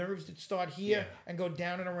and the nerves that start here and go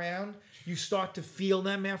down and around, you start to feel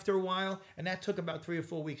them after a while. And that took about 3 or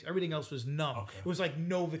 4 weeks. Everything else was numb. Okay. It was like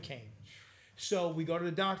Novocaine. So we go to the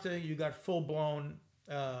doctor. You got full-blown...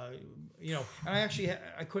 and I actually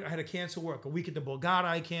had to cancel work. A week at the Borgata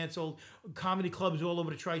I canceled. Comedy clubs all over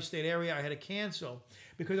the tri-state area I had to cancel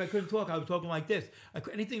because I couldn't talk. I was talking like this.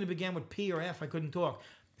 Anything that began with P or F, I couldn't talk.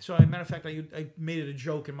 So, as a matter of fact, I made it a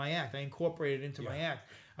joke in my act. I incorporated it into my act.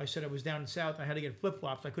 I said I was down south and I had to get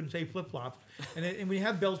flip-flops. I couldn't say flip-flops. And when you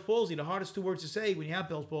have Bell's palsy, the hardest 2 words to say when you have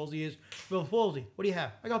Bell's palsy is Bell's palsy. What do you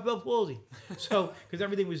have? I got Bell's palsy. So, because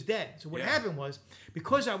everything was dead. So what happened was,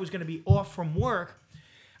 because I was going to be off from work,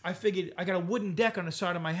 I figured I got a wooden deck on the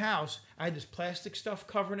side of my house. I had this plastic stuff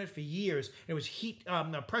covering it for years. It was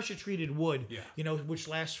pressure treated wood, which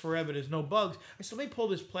lasts forever. There's no bugs. I said, let me pull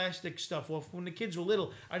this plastic stuff off. When the kids were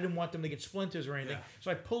little, I didn't want them to get splinters or anything. So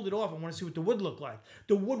I pulled it off. I wanted to see what the wood looked like.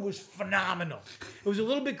 The wood was phenomenal. It was a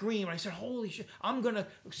little bit green. I said, holy shit, I'm going to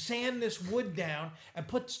sand this wood down and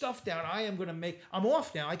put stuff down. I'm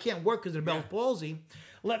off now. I can't work because of the Bell's palsy.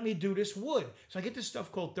 Let me do this wood. So I get this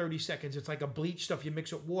stuff called 30 seconds. It's like a bleach stuff. You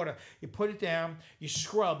mix with water. You put it down. You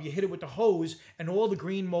scrub. You hit it with the hose. And all the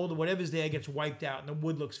green mold or whatever's there gets wiped out. And the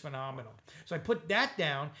wood looks phenomenal. So I put that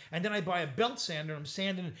down. And then I buy a belt sander. And I'm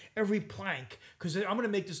sanding every plank. Because I'm going to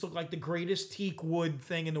make this look like the greatest teak wood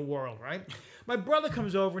thing in the world, right? My brother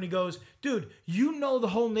comes over and he goes, dude, the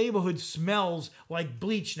whole neighborhood smells like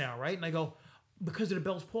bleach now, right? And I go, because of the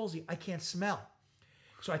Bell's palsy, I can't smell.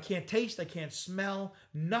 So I can't taste, I can't smell,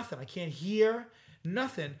 nothing. I can't hear,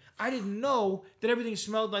 nothing. I didn't know that everything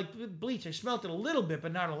smelled like bleach. I smelled it a little bit,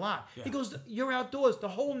 but not a lot. Yeah. He goes, you're outdoors. The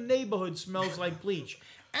whole neighborhood smells like bleach.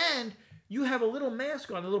 And you have a little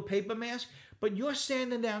mask on, a little paper mask, but you're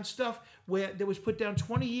sanding down stuff that was put down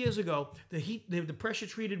 20 years ago, the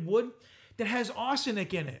pressure-treated wood, that has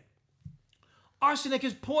arsenic in it. Arsenic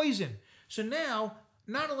is poison. So now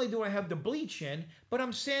not only do I have the bleach in, but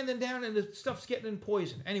I'm sanding down and the stuff's getting in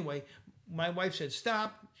poison. Anyway, my wife said,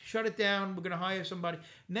 stop, shut it down. We're going to hire somebody.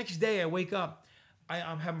 Next day I wake up.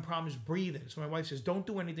 I'm having problems breathing. So my wife says, don't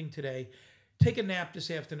do anything today. Take a nap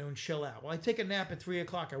this afternoon, chill out. Well, I take a nap at 3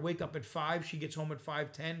 o'clock. I wake up at 5. She gets home at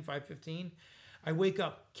 5:10, 5:15. I wake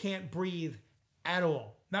up, can't breathe at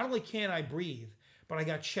all. Not only can't I breathe, but I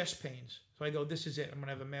got chest pains. So I go, this is it. I'm going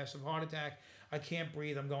to have a massive heart attack. I can't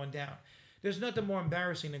breathe. I'm going down. There's nothing more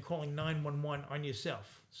embarrassing than calling 911 on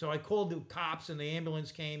yourself. So I called the cops and the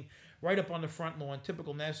ambulance came right up on the front lawn.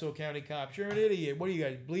 Typical Nassau County cops. You're an idiot. What do you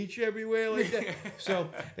guys, bleach everywhere like that? So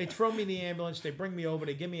they throw me in the ambulance. They bring me over.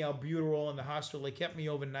 They give me albuterol in the hospital. They kept me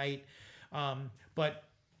overnight. But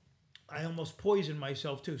I almost poisoned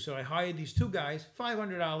myself too. So I hired these 2 guys,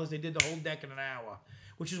 $500. They did the whole deck in an hour,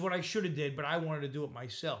 which is what I should have did, but I wanted to do it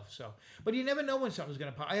myself. So, but you never know when something's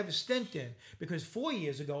going to pop. I have a stent in because 4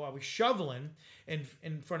 years ago I was shoveling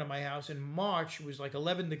in front of my house in March. It was like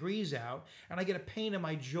 11 degrees out, and I get a pain in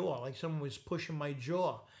my jaw, like someone was pushing my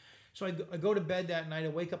jaw. So I go to bed that night. I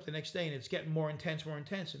wake up the next day, and it's getting more intense.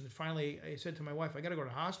 And finally, I said to my wife, I got to go to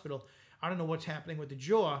the hospital. I don't know what's happening with the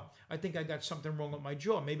jaw. I think I got something wrong with my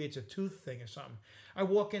jaw. Maybe it's a tooth thing or something. I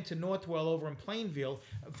walk into Northwell over in Plainview,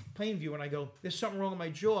 and I go, there's something wrong with my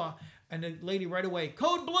jaw. And the lady right away,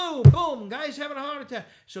 code blue, boom, guy's having a heart attack.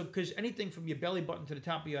 So, because anything from your belly button to the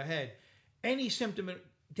top of your head, any symptom,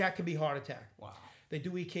 that could be heart attack. Wow. They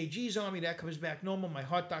do EKGs on me. That comes back normal. My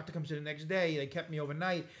heart doctor comes in the next day. They kept me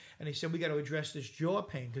overnight. And they said, we got to address this jaw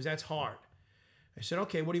pain because that's hard. I said,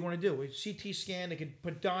 okay, what do you want to do? A CT scan, they could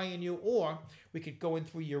put dye in you, or we could go in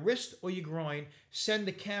through your wrist or your groin, send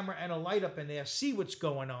the camera and a light up in there, see what's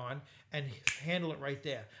going on, and handle it right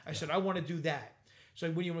there. I said, I want to do that.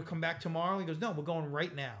 So when you want to come back tomorrow? He goes, no, we're going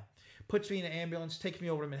right now. Puts me in an ambulance, takes me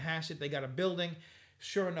over to Manhasset. They got a building.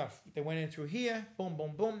 Sure enough, they went in through here, boom,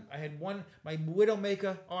 boom, boom. I had my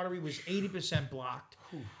widowmaker artery was 80% blocked.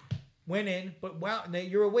 Went in, but wow, now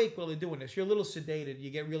you're awake while they're doing this. You're a little sedated. You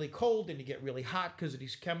get really cold and you get really hot because of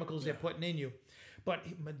these chemicals they're putting in you. But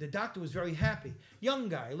the doctor was very happy. Young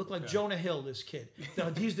guy, looked like Jonah Hill. This kid.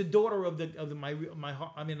 He's the daughter of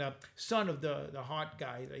son of the heart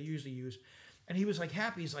guy that I usually use. And he was like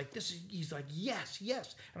happy. He's like,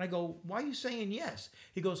 yes. And I go, why are you saying yes?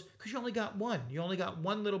 He goes, because you only got one. You only got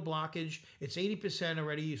one little blockage. It's 80%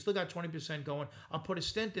 already. You still got 20% going. I'll put a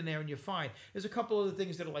stent in there and you're fine. There's a couple other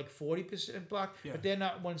things that are like 40% blocked, but they're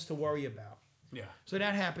not ones to worry about. Yeah. So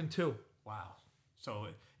that happened too. Wow. So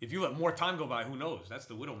if you let more time go by, who knows? That's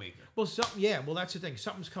the widowmaker. Well, that's the thing.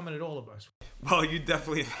 Something's coming at all of us. Well, you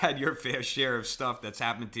definitely have had your fair share of stuff that's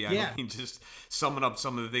happened to you. I mean, just summing up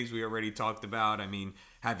some of the things we already talked about. I mean,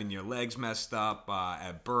 having your legs messed up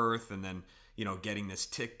at birth, and then, getting this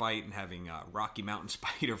tick bite and having Rocky Mountain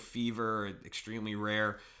spider fever, extremely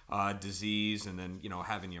rare disease, and then,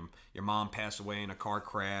 having your mom pass away in a car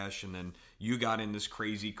crash, and then you got in this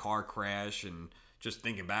crazy car crash, and just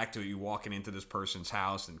thinking back to it, you walking into this person's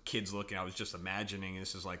house and kids looking, I was just imagining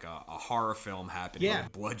this is like a horror film happening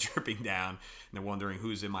with blood dripping down, and they're wondering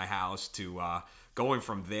who's in my house, to going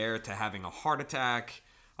from there to having a heart attack,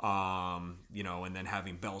 and then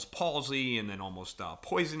having Bell's palsy, and then almost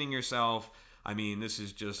poisoning yourself. I mean, this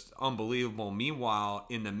is just unbelievable. Meanwhile,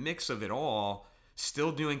 in the mix of it all,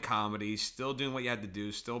 still doing comedy, still doing what you had to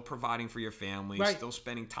do, still providing for your family, still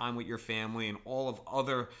spending time with your family, and all of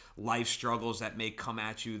other life struggles that may come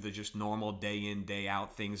at you, the just normal day in, day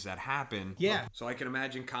out things that happen. Yeah. So I can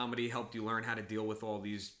imagine comedy helped you learn how to deal with all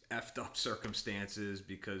these effed up circumstances,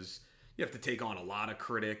 because you have to take on a lot of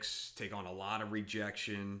critics, take on a lot of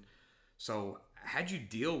rejection. So how'd you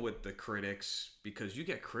deal with the critics? Because you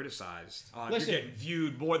get criticized. You're getting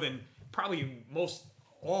viewed more than probably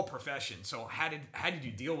all professions. So how did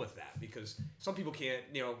you deal with that? Because some people can't,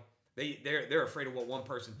 they're afraid of what one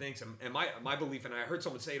person thinks. And my belief, and I heard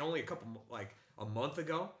someone say it only a month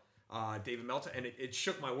ago, David Meltzer, and it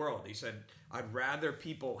shook my world. He said, I'd rather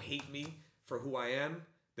people hate me for who I am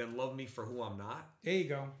than love me for who I'm not. There you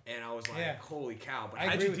go. And I was like, holy cow. But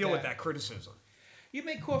how'd you deal with that criticism? You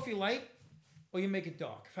make coffee light, or you make it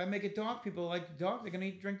dark. If I make it dark, people like the dark, they're going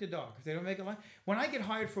to drink the dark. If they don't make it light. When I get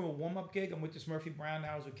hired for a warm-up gig, I'm with this Murphy Brown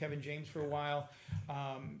now. I was with Kevin James for a while.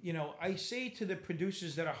 I say to the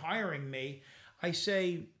producers that are hiring me, I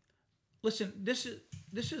say, listen, this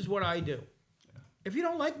is what I do. Yeah. If you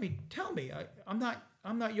don't like me, tell me. I'm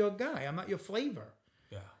not your guy. I'm not your flavor.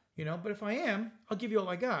 Yeah. But if I am, I'll give you all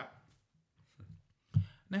I got. And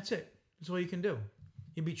that's it. That's all you can do.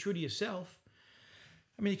 You be true to yourself.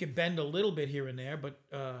 I mean, you can bend a little bit here and there, but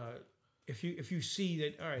if you see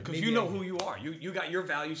that, all right, because maybe you know who you are. You got your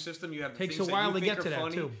value system. You have the Takes things a while that to you get think to are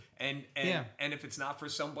that, funny, too. and if it's not for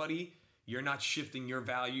somebody, you're not shifting your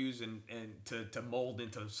values and to mold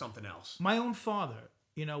into something else. My own father,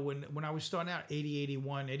 you know, when I was starting out, 80,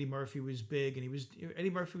 81, Eddie Murphy was big, and Eddie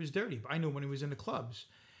Murphy was dirty. But I knew when he was in the clubs.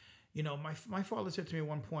 You know, my father said to me at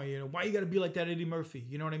one point, you know, why you got to be like that Eddie Murphy?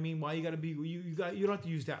 You know what I mean? Why you got to be? You don't have to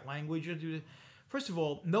use that language. You have to First of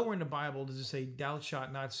all, nowhere in the Bible does it say thou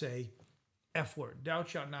shalt not say F word. Thou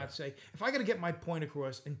shalt not say. If I got to get my point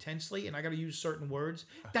across intensely and I got to use certain words,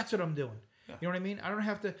 that's what I'm doing. You know what I mean? I don't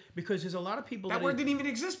have to, because there's a lot of people that word didn't even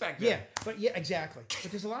exist back then. Yeah, exactly.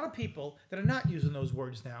 But there's a lot of people that are not using those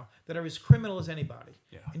words now that are as criminal as anybody.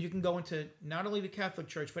 Yeah. And you can go into not only the Catholic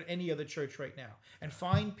Church, but any other church right now and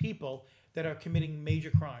find people that are committing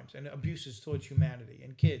major crimes and abuses towards humanity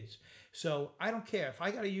and kids. So I don't care. If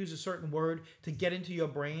I got to use a certain word to get into your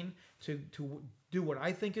brain to do what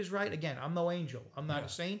I think is right, again, I'm no angel. I'm not a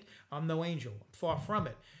saint. I'm no angel. I'm far from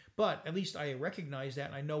it. But at least I recognize that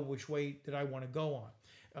and I know which way that I want to go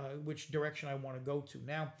on, which direction I want to go to.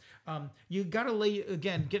 Now, you got to lay,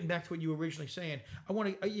 again, getting back to what you were originally saying,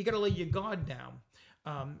 you got to lay your guard down.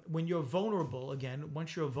 When you're vulnerable, again,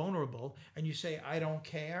 once you're vulnerable and you say, I don't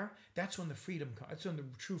care, that's when the freedom comes. That's when the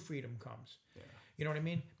true freedom comes. Yeah. You know what I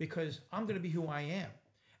mean? Because I'm going to be who I am.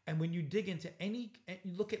 And when you dig into you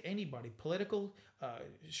look at anybody, political,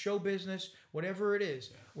 show business, whatever it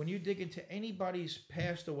is, when you dig into anybody's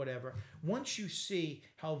past or whatever, once you see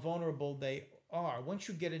how vulnerable they are, once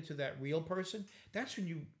you get into that real person, that's when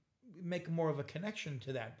you make more of a connection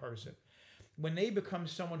to that person. When they become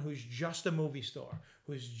someone who's just a movie star,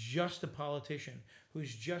 who's just a politician,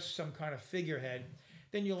 who's just some kind of figurehead,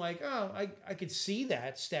 then you're like, oh, I could see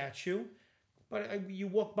that statue, but you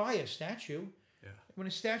walk by a statue. When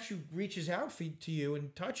a statue reaches out to you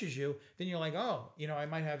and touches you, then you're like, oh, you know, I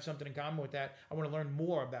might have something in common with that. I want to learn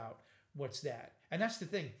more about what's that. And that's the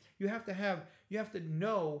thing. You have to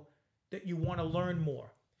know that you want to learn more,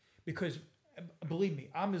 because believe me,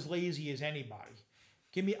 I'm as lazy as anybody.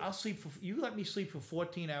 You let me sleep for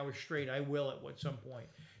 14 hours straight, I will at some point.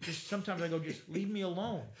 Just sometimes I go, just leave me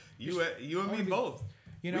alone. You and me both.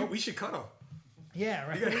 You know, we should cuddle. Yeah,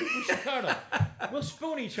 right. We should cuddle. We'll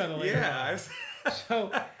spoon each other later on.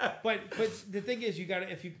 So, but the thing is,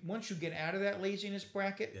 once you get out of that laziness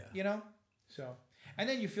bracket, you know, so, and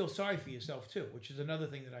then you feel sorry for yourself too, which is another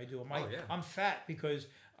thing that I do. I'm fat because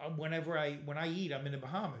when I eat, I'm in the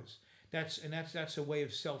Bahamas. That's a way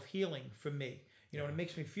of self-healing for me. You know, and it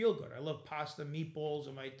makes me feel good. I love pasta, meatballs,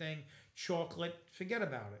 and my thing, chocolate. Forget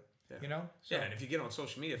about it. Yeah. You know. So, and if you get on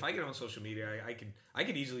social media, if I get on social media, I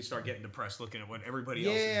could easily start getting depressed looking at what everybody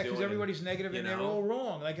else is doing. Yeah, because everybody's negative and they're all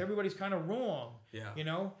wrong. Like everybody's kind of wrong. Yeah. You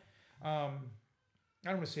know, I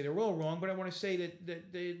don't want to say they're all wrong, but I want to say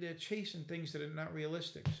that they're chasing things that are not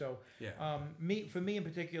realistic. So, for me in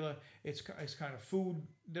particular, it's kind of food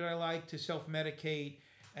that I like to self-medicate,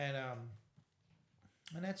 and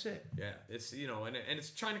that's it. Yeah, it's, you know, and it's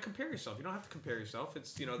trying to compare yourself. You don't have to compare yourself.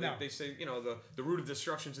 It's, you know, they say, you know, the root of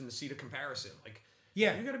destruction's in the seed of comparison. Like, you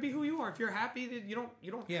got to be who you are. If you're happy, you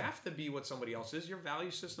don't have to be what somebody else is. Your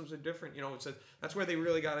value systems are different. You know, that's where they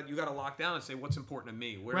really you got to lock down and say, what's important to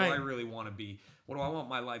me? Where do I really want to be? What do I want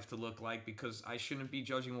my life to look like? Because I shouldn't be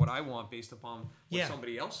judging what I want based upon what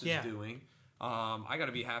somebody else is doing. I got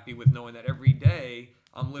to be happy with knowing that every day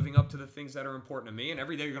I'm living up to the things that are important to me, and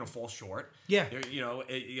every day you're going to fall short. Yeah. You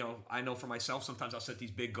know, I know for myself, sometimes I'll set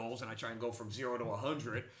these big goals and I try and go from 0 to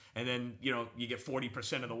 100, and then, you know, you get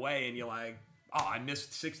 40% of the way and you're like, oh, I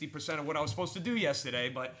missed 60% of what I was supposed to do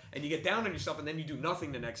yesterday, and you get down on yourself and then you do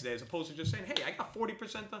nothing the next day, as opposed to just saying, hey, I got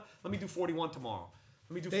 40% done. Let me do 41 tomorrow.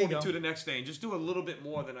 Let me do 42 the next day and just do a little bit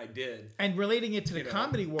more than I did. And relating it to the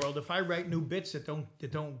comedy world, if I write new bits that don't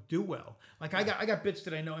do well, like I got bits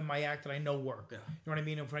that I know in my act that I know work. Yeah. You know what I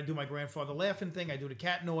mean? If I do my grandfather laughing thing, I do the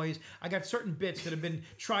cat noise. I got certain bits that have been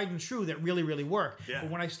tried and true that really, really work. Yeah.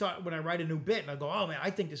 But when I write a new bit and I go, oh man, I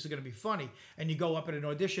think this is going to be funny, and you go up at an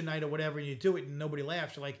audition night or whatever and you do it and nobody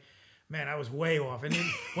laughs, you're like, man, I was way off. And then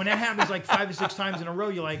when that happens like 5 or 6 times in a row,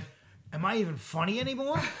 you're like, am I even funny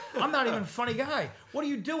anymore? I'm not even a funny guy. What are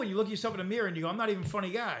you doing? You look at yourself in the mirror and you go, I'm not even a funny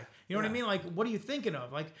guy. You know what I mean? Like, what are you thinking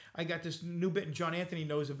of? Like, I got this new bit, and John Anthony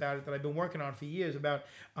knows about it, that I've been working on for years, about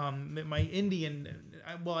my Indian.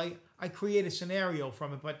 I create a scenario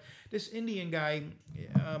from it, but this Indian guy,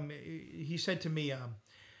 he said to me,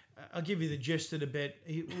 I'll give you the gist of the bit.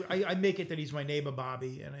 I make it that he's my neighbor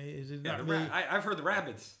Bobby, and I've heard the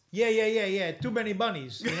rabbits. Yeah. Too many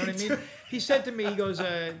bunnies. You know what I mean? He said to me, he goes,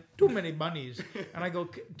 too many bunnies. And I go,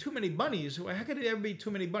 too many bunnies? How could it ever be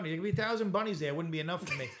too many bunnies? There could be 1,000 bunnies there. It wouldn't be enough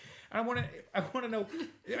for me. I want to know.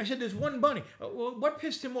 I said, there's one bunny. Well, what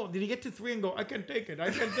pissed him off? Did he get to 3 and go, I can't take it. I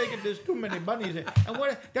can't take it. There's too many bunnies.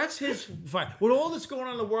 And that's his fight. With all that's going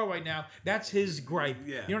on in the world right now, that's his gripe.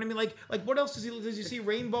 Yeah. You know what I mean? Like what else does he see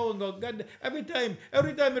rainbow and go, God, every time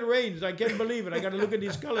it rains, I can't believe it. I got to look at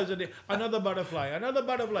these colors and another butterfly.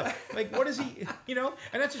 Like, what is he, you know?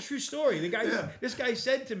 And that's a true story. This guy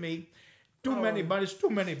said to me, too many bunnies.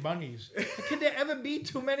 Can there ever be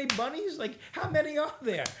too many bunnies? Like, how many are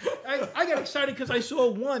there? I got excited because I saw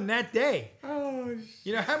one that day. Oh,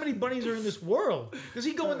 you know, how many bunnies are in this world? Does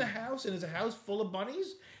he go in the house and is a house full of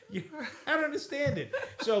bunnies? I don't understand it.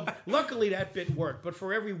 So luckily that bit worked. But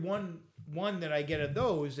for every one that I get of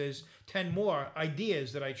those, there's 10 more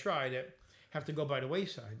ideas that I try that have to go by the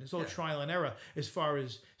wayside. It's all trial and error as far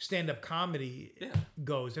as stand-up comedy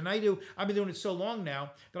goes. And I've been doing it so long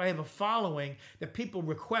now that I have a following that people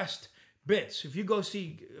request bits. If you go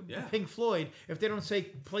see Pink Floyd, if they don't say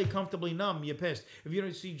play Comfortably Numb, you're pissed. If you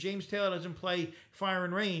don't see James Taylor doesn't play Fire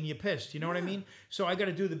and Rain, you're pissed. You know what I mean? So I got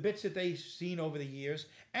to do the bits that they've seen over the years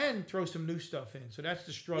and throw some new stuff in. So that's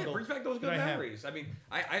the struggle. Yeah, brings back those good memories. I mean,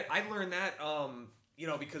 I learned that you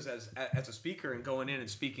know, because as a speaker and going in and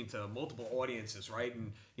speaking to multiple audiences, right?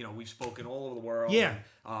 And, you know, we've spoken all over the world. Yeah.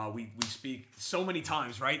 And, we speak so many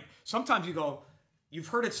times, right? Sometimes you go, you've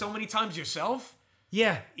heard it so many times yourself.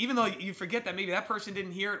 Yeah. Even though you forget that maybe that person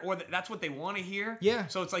didn't hear it or that's what they want to hear. Yeah.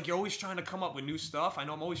 So it's like you're always trying to come up with new stuff. I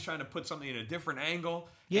know I'm always trying to put something in a different angle.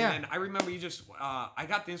 Yeah. And I remember I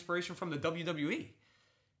got the inspiration from the WWE.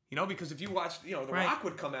 You know, because if you watch, you know, The Rock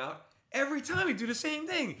would come out. Every time he do the same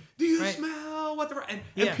thing. Do you smell what the... And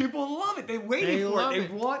people love it. They waited for it.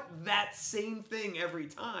 They want that same thing every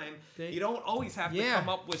time. You don't always have to come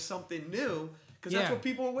up with something new because that's what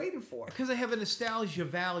people are waiting for. Because they have a nostalgia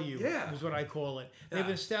value is what I call it. They have a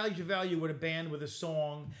nostalgia value with a band, with a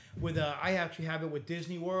song, I actually have it with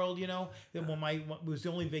Disney World, you know. It was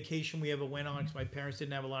the only vacation we ever went on because my parents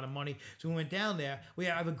didn't have a lot of money. So we went down there. I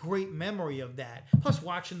have a great memory of that. Plus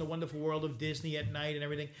watching The Wonderful World of Disney at night and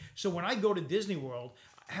everything. So when I go to Disney World,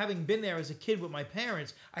 having been there as a kid with my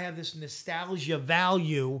parents, I have this nostalgia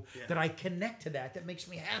value that I connect to that makes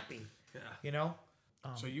me happy. Yeah. You know?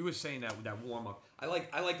 So you were saying that warm up. I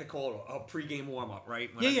like to call it a pregame warm up, right?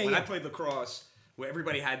 When I played lacrosse, where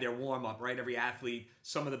everybody had their warm up, right? Every athlete,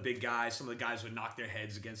 some of the big guys, some of the guys would knock their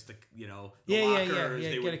heads against the lockers.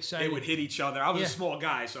 They would excited. They would hit each other. I was a small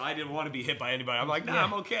guy, so I didn't want to be hit by anybody. I'm like, nah,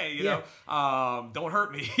 I'm okay. You know, don't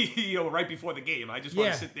hurt me. You know, right before the game, I just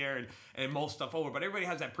want to sit there and mull stuff over. But everybody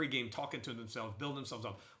has that pregame talking to themselves, building themselves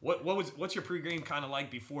up. What's your pregame kind of like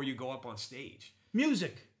before you go up on stage?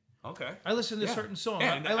 Music. Okay. I listen to certain songs.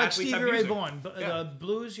 Yeah, I like Stevie Ray Vaughan,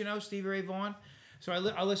 blues. You know, Stevie Ray Vaughan. So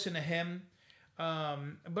I listen to him.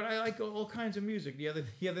 But I like all kinds of music.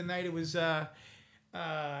 The other night it was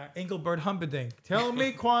Engelbert Humperdinck. Tell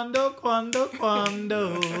me quando.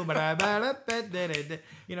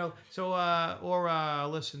 You know. So I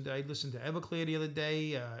listened to Everclear the other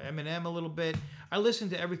day. Eminem a little bit. I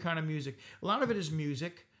listen to every kind of music. A lot of it is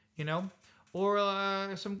music. You know. Or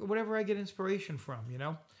whatever I get inspiration from, you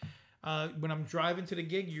know. When I'm driving to the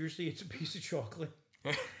gig, usually it's a piece of chocolate.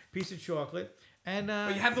 And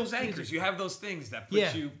but you have those anchors. You have those things that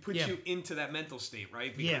put you into that mental state,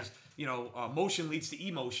 right? Because you know, motion leads to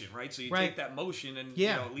emotion, right? So you take that motion and you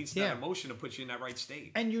know, it leads to that emotion to put you in that right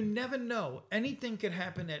state. And you never know. Anything could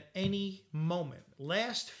happen at any moment.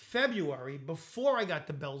 Last February, before I got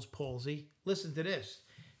the Bell's palsy, listen to this.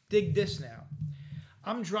 Dig this now.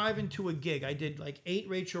 I'm driving to a gig. I did like 8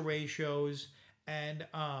 Rachel Ray shows, and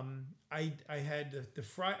I had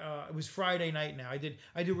it was Friday night now.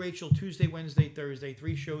 I do Rachel Tuesday, Wednesday, Thursday,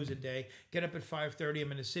 3 shows a day. Get up at 5:30. I'm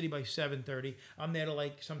in the city by 7:30. I'm there to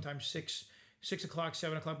like sometimes 6 o'clock,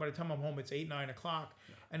 7 o'clock. By the time I'm home, it's 8, 9 o'clock,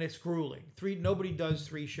 and it's grueling. Nobody does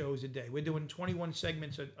 3 shows a day. We're doing 21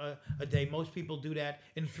 segments a day. Most people do that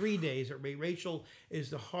in 3 days. Rachel is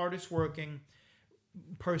the hardest working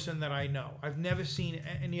person that I know. I've never seen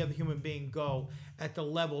any other human being go at the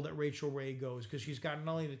level that Rachel Ray goes, because she's got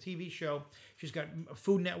not only the TV show, she's got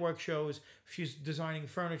Food Network shows, she's designing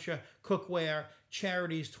furniture, cookware,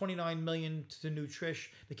 charities, $29 million to Nutrish,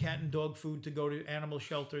 the cat and dog food to go to animal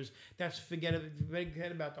shelters. That's forget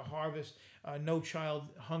about the harvest, No Child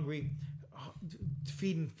Hungry,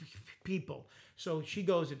 feeding people. So she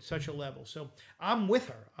goes at such a level. So I'm with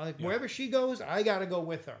her. Wherever she goes, I got to go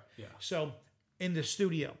with her. Yeah. So in the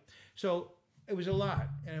studio. So it was a lot.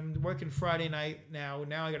 And I'm working Friday night now.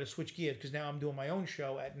 Now I got to switch gears because now I'm doing my own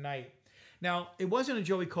show at night. Now, it wasn't a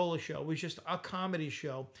Joey Cola show. It was just a comedy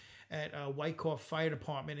show. at Wyckoff Fire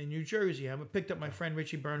Department in New Jersey. I picked up my friend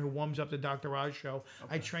Richie Byrne, who warms up the Dr. Oz show.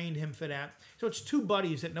 Okay. I trained him for that. So it's two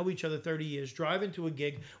buddies that know each other 30 years, driving to a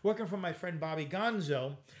gig, working for my friend Bobby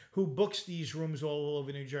Gonzo, who books these rooms all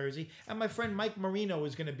over New Jersey. And my friend Mike Marino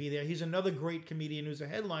is going to be there. He's another great comedian who's a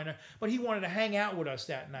headliner, but he wanted to hang out with us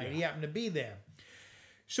that night. Yeah. He happened to be there.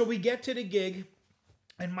 So we get to the gig,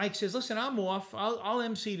 and Mike says, listen, I'm off. I'll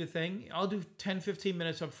MC the thing. I'll do 10, 15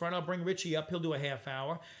 minutes up front. I'll bring Richie up. He'll do a half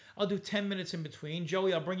hour. I'll do 10 minutes in between.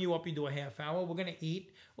 Joey, I'll bring you up. You do a half hour. We're going to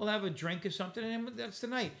eat. We'll have a drink or something, and that's the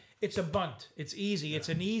night. It's a bunt. It's easy. Yeah. It's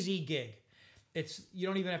an easy gig. You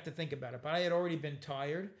don't even have to think about it. But I had already been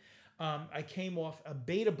tired. I came off a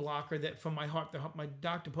beta blocker that from my heart, my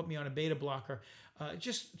doctor put me on a beta blocker,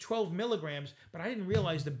 just 12 milligrams, but I didn't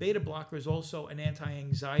realize the beta blocker is also an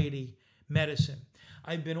anti-anxiety medicine.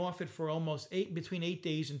 I've been off it for almost between 8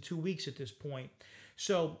 days and 2 weeks at this point.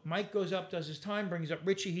 So Mike goes up, does his time, brings up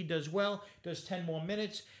Richie. He does well, does 10 more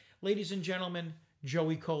minutes. Ladies and gentlemen,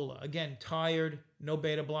 Joey Cola. Again, tired, no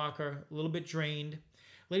beta blocker, a little bit drained.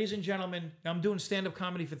 Ladies and gentlemen, now I'm doing stand-up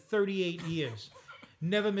comedy for 38 years.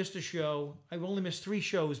 Never missed a show. I've only missed 3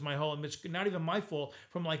 shows my whole, and it's not even my fault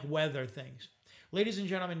from like weather things. Ladies and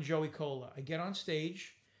gentlemen, Joey Cola. I get on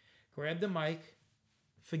stage, grab the mic,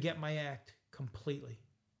 forget my act completely.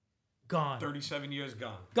 Gone. 37 years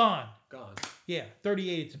gone. Gone. Gone. Yeah,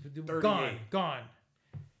 38. 38.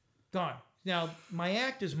 Gone. Now, my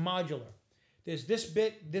act is modular. There's this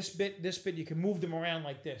bit, this bit, this bit. You can move them around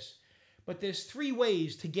like this. But there's 3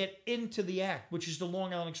 ways to get into the act, which is the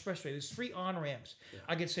Long Island Expressway. There's 3 on-ramps. Yeah.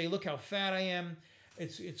 I could say, look how fat I am.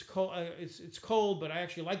 It's cold. It's cold, but I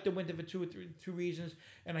actually like the winter for 2 or 3 reasons,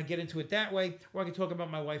 and I get into it that way. Or I can talk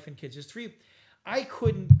about my wife and kids. There's 3. I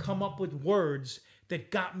couldn't come up with words that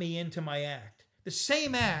got me into my act. The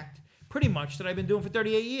same act, pretty much, that I've been doing for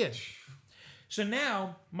 38 years. So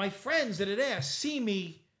now my friends that had asked see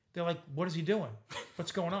me. They're like, "What is he doing?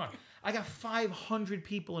 What's going on?" I got 500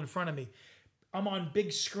 people in front of me. I'm on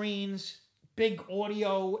big screens, big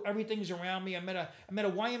audio. Everything's around me. I'm at a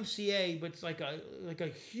YMCA, but it's like a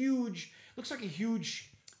huge, looks like a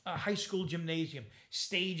huge high school gymnasium.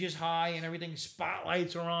 Stage is high and everything.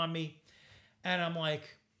 Spotlights are on me, and I'm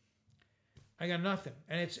like, I got nothing.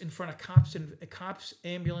 And it's in front of cops,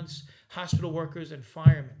 ambulance, hospital workers, and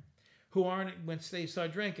firemen who aren't, once they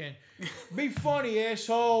start drinking, be funny,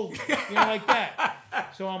 asshole, like that.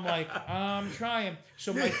 So I'm like, I'm trying.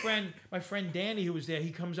 So my friend Danny, who was there,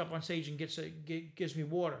 he comes up on stage and gives me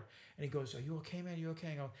water. And he goes, "Are you okay, man? Are you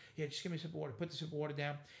okay?" I go, "Yeah, just give me a sip of water." Put the sip of water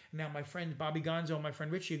down. And now my friend Bobby Gonzo and my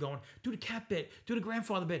friend Richie are going, "Do the cat bit, do the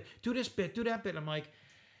grandfather bit, do this bit, do that bit." I'm like,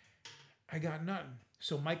 I got nothing.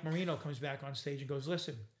 So Mike Marino comes back on stage and goes,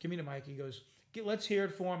 "Listen, give me the mic." He goes, "Let's hear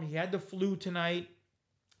it for him. He had the flu tonight.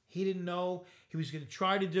 He didn't know. He was going to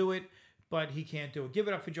try to do it, but he can't do it. Give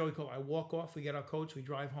it up for Joey Cole." I walk off. We get our coats. We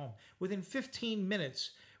drive home. Within 15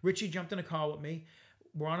 minutes, Richie jumped in a car with me.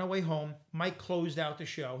 We're on our way home. Mike closed out the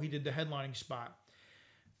show. He did the headlining spot.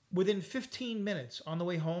 Within 15 minutes on the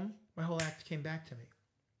way home, my whole act came back to me.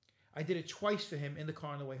 I did it twice for him in the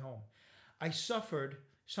car on the way home. I suffered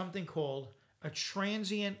something called a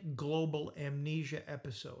transient global amnesia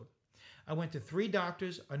episode. I went to 3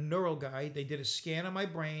 doctors, a neuro guy. They did a scan of my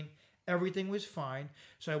brain. Everything was fine.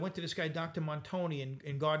 So I went to this guy, Dr. Montoni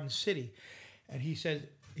in Garden City. And he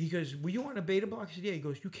goes, "Were you on a beta blocker?" I said, "Yeah." He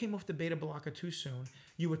goes, "You came off the beta blocker too soon.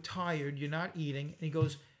 You were tired. You're not eating." And he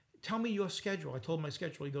goes, "Tell me your schedule." I told him my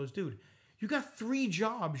schedule. He goes, "Dude, you got 3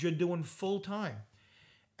 jobs you're doing full time.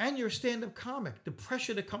 And you're a stand-up comic. The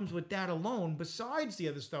pressure that comes with that alone, besides the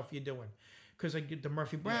other stuff you're doing. Because I get the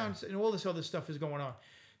Murphy Browns and all this other stuff is going on."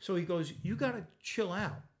 So he goes, "You got to chill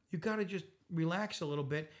out. You got to just relax a little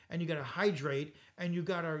bit, and you got to hydrate, and you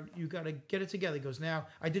got to get it together." He goes, "Now,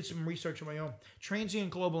 I did some research on my own. Transient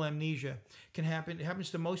global amnesia can happen. It happens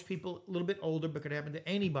to most people a little bit older, but could happen to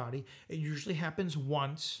anybody. It usually happens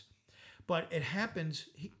once, but it happens."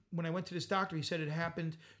 When I went to this doctor, he said it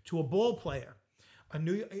happened to a ball player.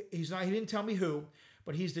 He didn't tell me who,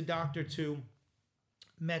 but he's the doctor to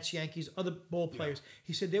Mets, Yankees, other ball players. Yeah.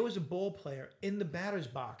 He said there was a ball player in the batter's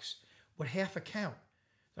box with half a count,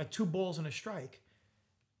 like 2 balls and a strike.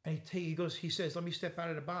 And he says, "Let me step out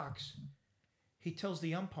of the box." He tells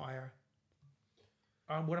the umpire,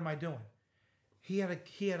 "What am I doing?" He had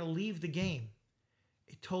to leave the game.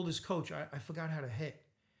 He told his coach, I forgot how to hit."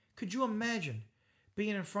 Could you imagine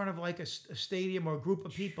being in front of like a stadium or a group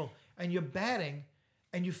of people and you're batting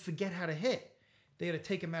and you forget how to hit? They had to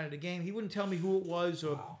take him out of the game. He wouldn't tell me who it was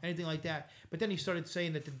or anything like that. But then he started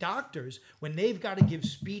saying that the doctors, when they've got to give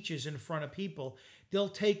speeches in front of people, they'll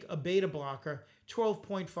take a beta blocker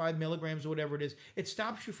 12.5 milligrams or whatever it is. It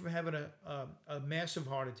stops you from having a massive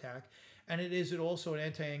heart attack. And it is also an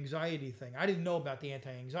anti-anxiety thing. I didn't know about the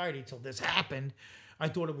anti-anxiety until this happened. I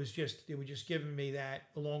thought they were just giving me that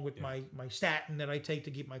along with my statin that I take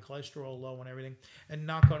to keep my cholesterol low and everything. And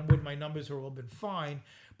knock on wood, my numbers have all been fine.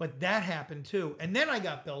 But that happened too. And then I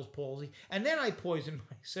got Bell's palsy. And then I poisoned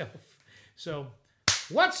myself. So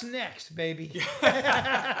what's next, baby?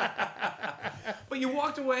 But you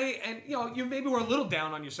walked away and, you maybe were a little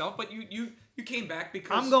down on yourself, but you came back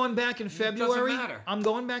because... I'm going back in February. It doesn't matter. I'm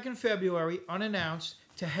going back in February, unannounced,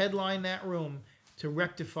 to headline that room, to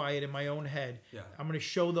rectify it in my own head. Yeah. I'm going to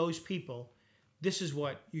show those people, this is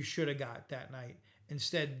what you should have got that night.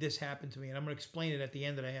 Instead, this happened to me. And I'm going to explain it at the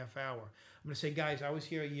end of the half hour. I'm going to say, guys, I was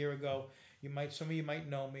here a year ago. Some of you might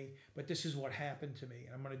know me, but this is what happened to me.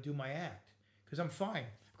 And I'm going to do my act because I'm fine.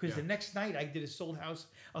 Because the next night I did a sold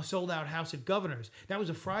out house at Governor's. That was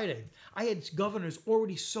a Friday. I had Governor's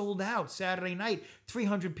already sold out Saturday night.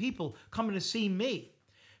 300 people coming to see me.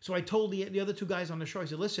 So I told the other two guys on the show, I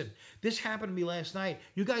said, listen, this happened to me last night.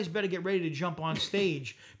 You guys better get ready to jump on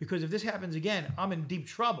stage because if this happens again, I'm in deep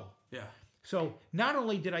trouble. Yeah. So not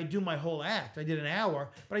only did I do my whole act, I did an hour,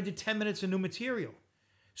 but I did 10 minutes of new material.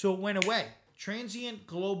 So it went away. Transient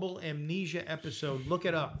Global Amnesia episode. Look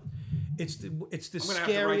it up. It's the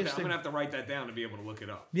scariest thing. I'm going to have to write that down to be able to look it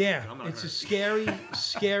up. Yeah, it's a scary,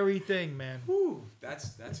 scary thing, man. Whew,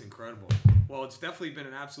 that's incredible. Well, it's definitely been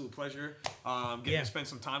an absolute pleasure getting to spend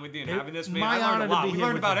some time with you and having this, man. I learned a lot. We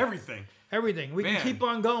learned about everything. Everything. We can keep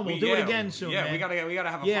on going. We'll do it again soon, man. We gotta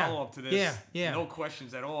have a follow-up to this. Yeah. No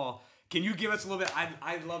questions at all. Can you give us a little bit?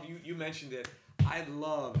 I love you. You mentioned it. I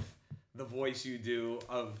love the voice you do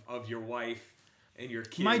of your wife and your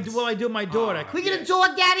kids. I do my daughter. Can we get a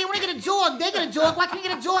dog, Daddy? I want to get a dog. They get a dog. Why can't we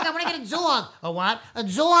get a dog? I want to get a dog. A what? A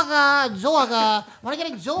dog. I want to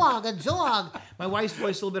get a dog. A dog. My wife's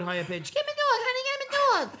voice is a little bit higher pitched. Get me a dog, honey. Get me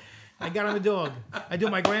a dog. I got him a dog. I do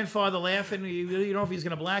my grandfather laughing. You don't know if he's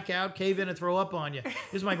going to black out, cave in, and throw up on you. This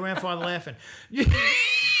is my grandfather laughing.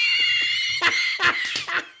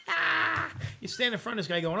 You stand in front of this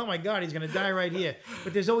guy going, oh my God, he's going to die right here.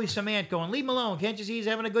 But there's always some aunt going, leave him alone. Can't you see he's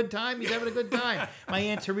having a good time? He's having a good time. My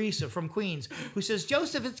Aunt Teresa from Queens, who says,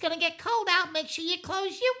 Joseph, it's going to get cold out. Make sure you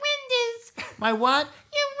close your windows. My what?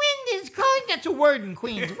 Your windows closed. That's a word in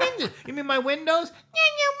Queens. Windows. You mean my windows?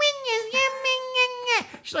 Yeah, your windows. Yeah.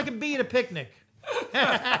 She's like a bee at a picnic.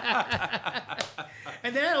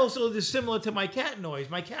 And that also is similar to my cat noise.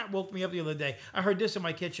 My cat woke me up the other day. I heard this in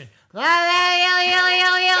my kitchen. Low,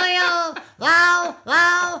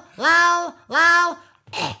 low, low, low.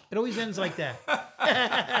 It always ends like that.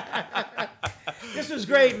 This was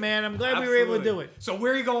great, man. I'm glad we were able to do it. So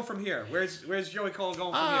where are you going from here? Where's Joey Cole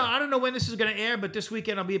going from here? I don't know when this is going to air, but this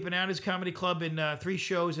weekend I'll be at Bananas Comedy Club in 3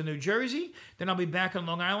 shows in New Jersey. Then I'll be back on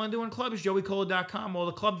Long Island doing clubs, joeycola.com. All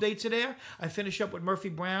the club dates are there. I finish up with Murphy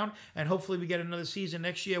Brown, and hopefully we get another season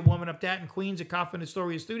next year, warming up that in Queens at Kaufman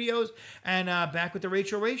Astoria Studios, and back with the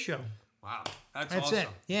Rachel Ray Show. Wow, that's awesome. It.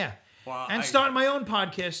 Yeah. Well, and starting my own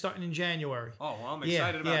podcast starting in January. Oh, well, I'm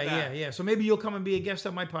excited about that. Yeah. So maybe you'll come and be a guest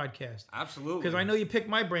on my podcast. Absolutely. Because I know you pick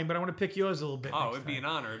my brain, but I want to pick yours a little bit. Oh, it'd be an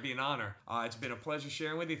honor. It's been a pleasure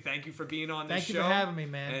sharing with you. Thank you for being on this show. Thank you for having me,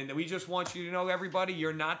 man. And we just want you to know, everybody,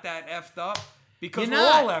 you're not that effed up because we're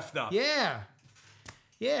all effed up. Yeah.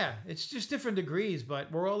 Yeah. It's just different degrees,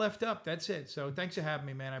 but we're all effed up. That's it. So thanks for having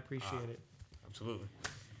me, man. I appreciate it. Absolutely.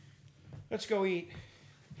 Let's go eat.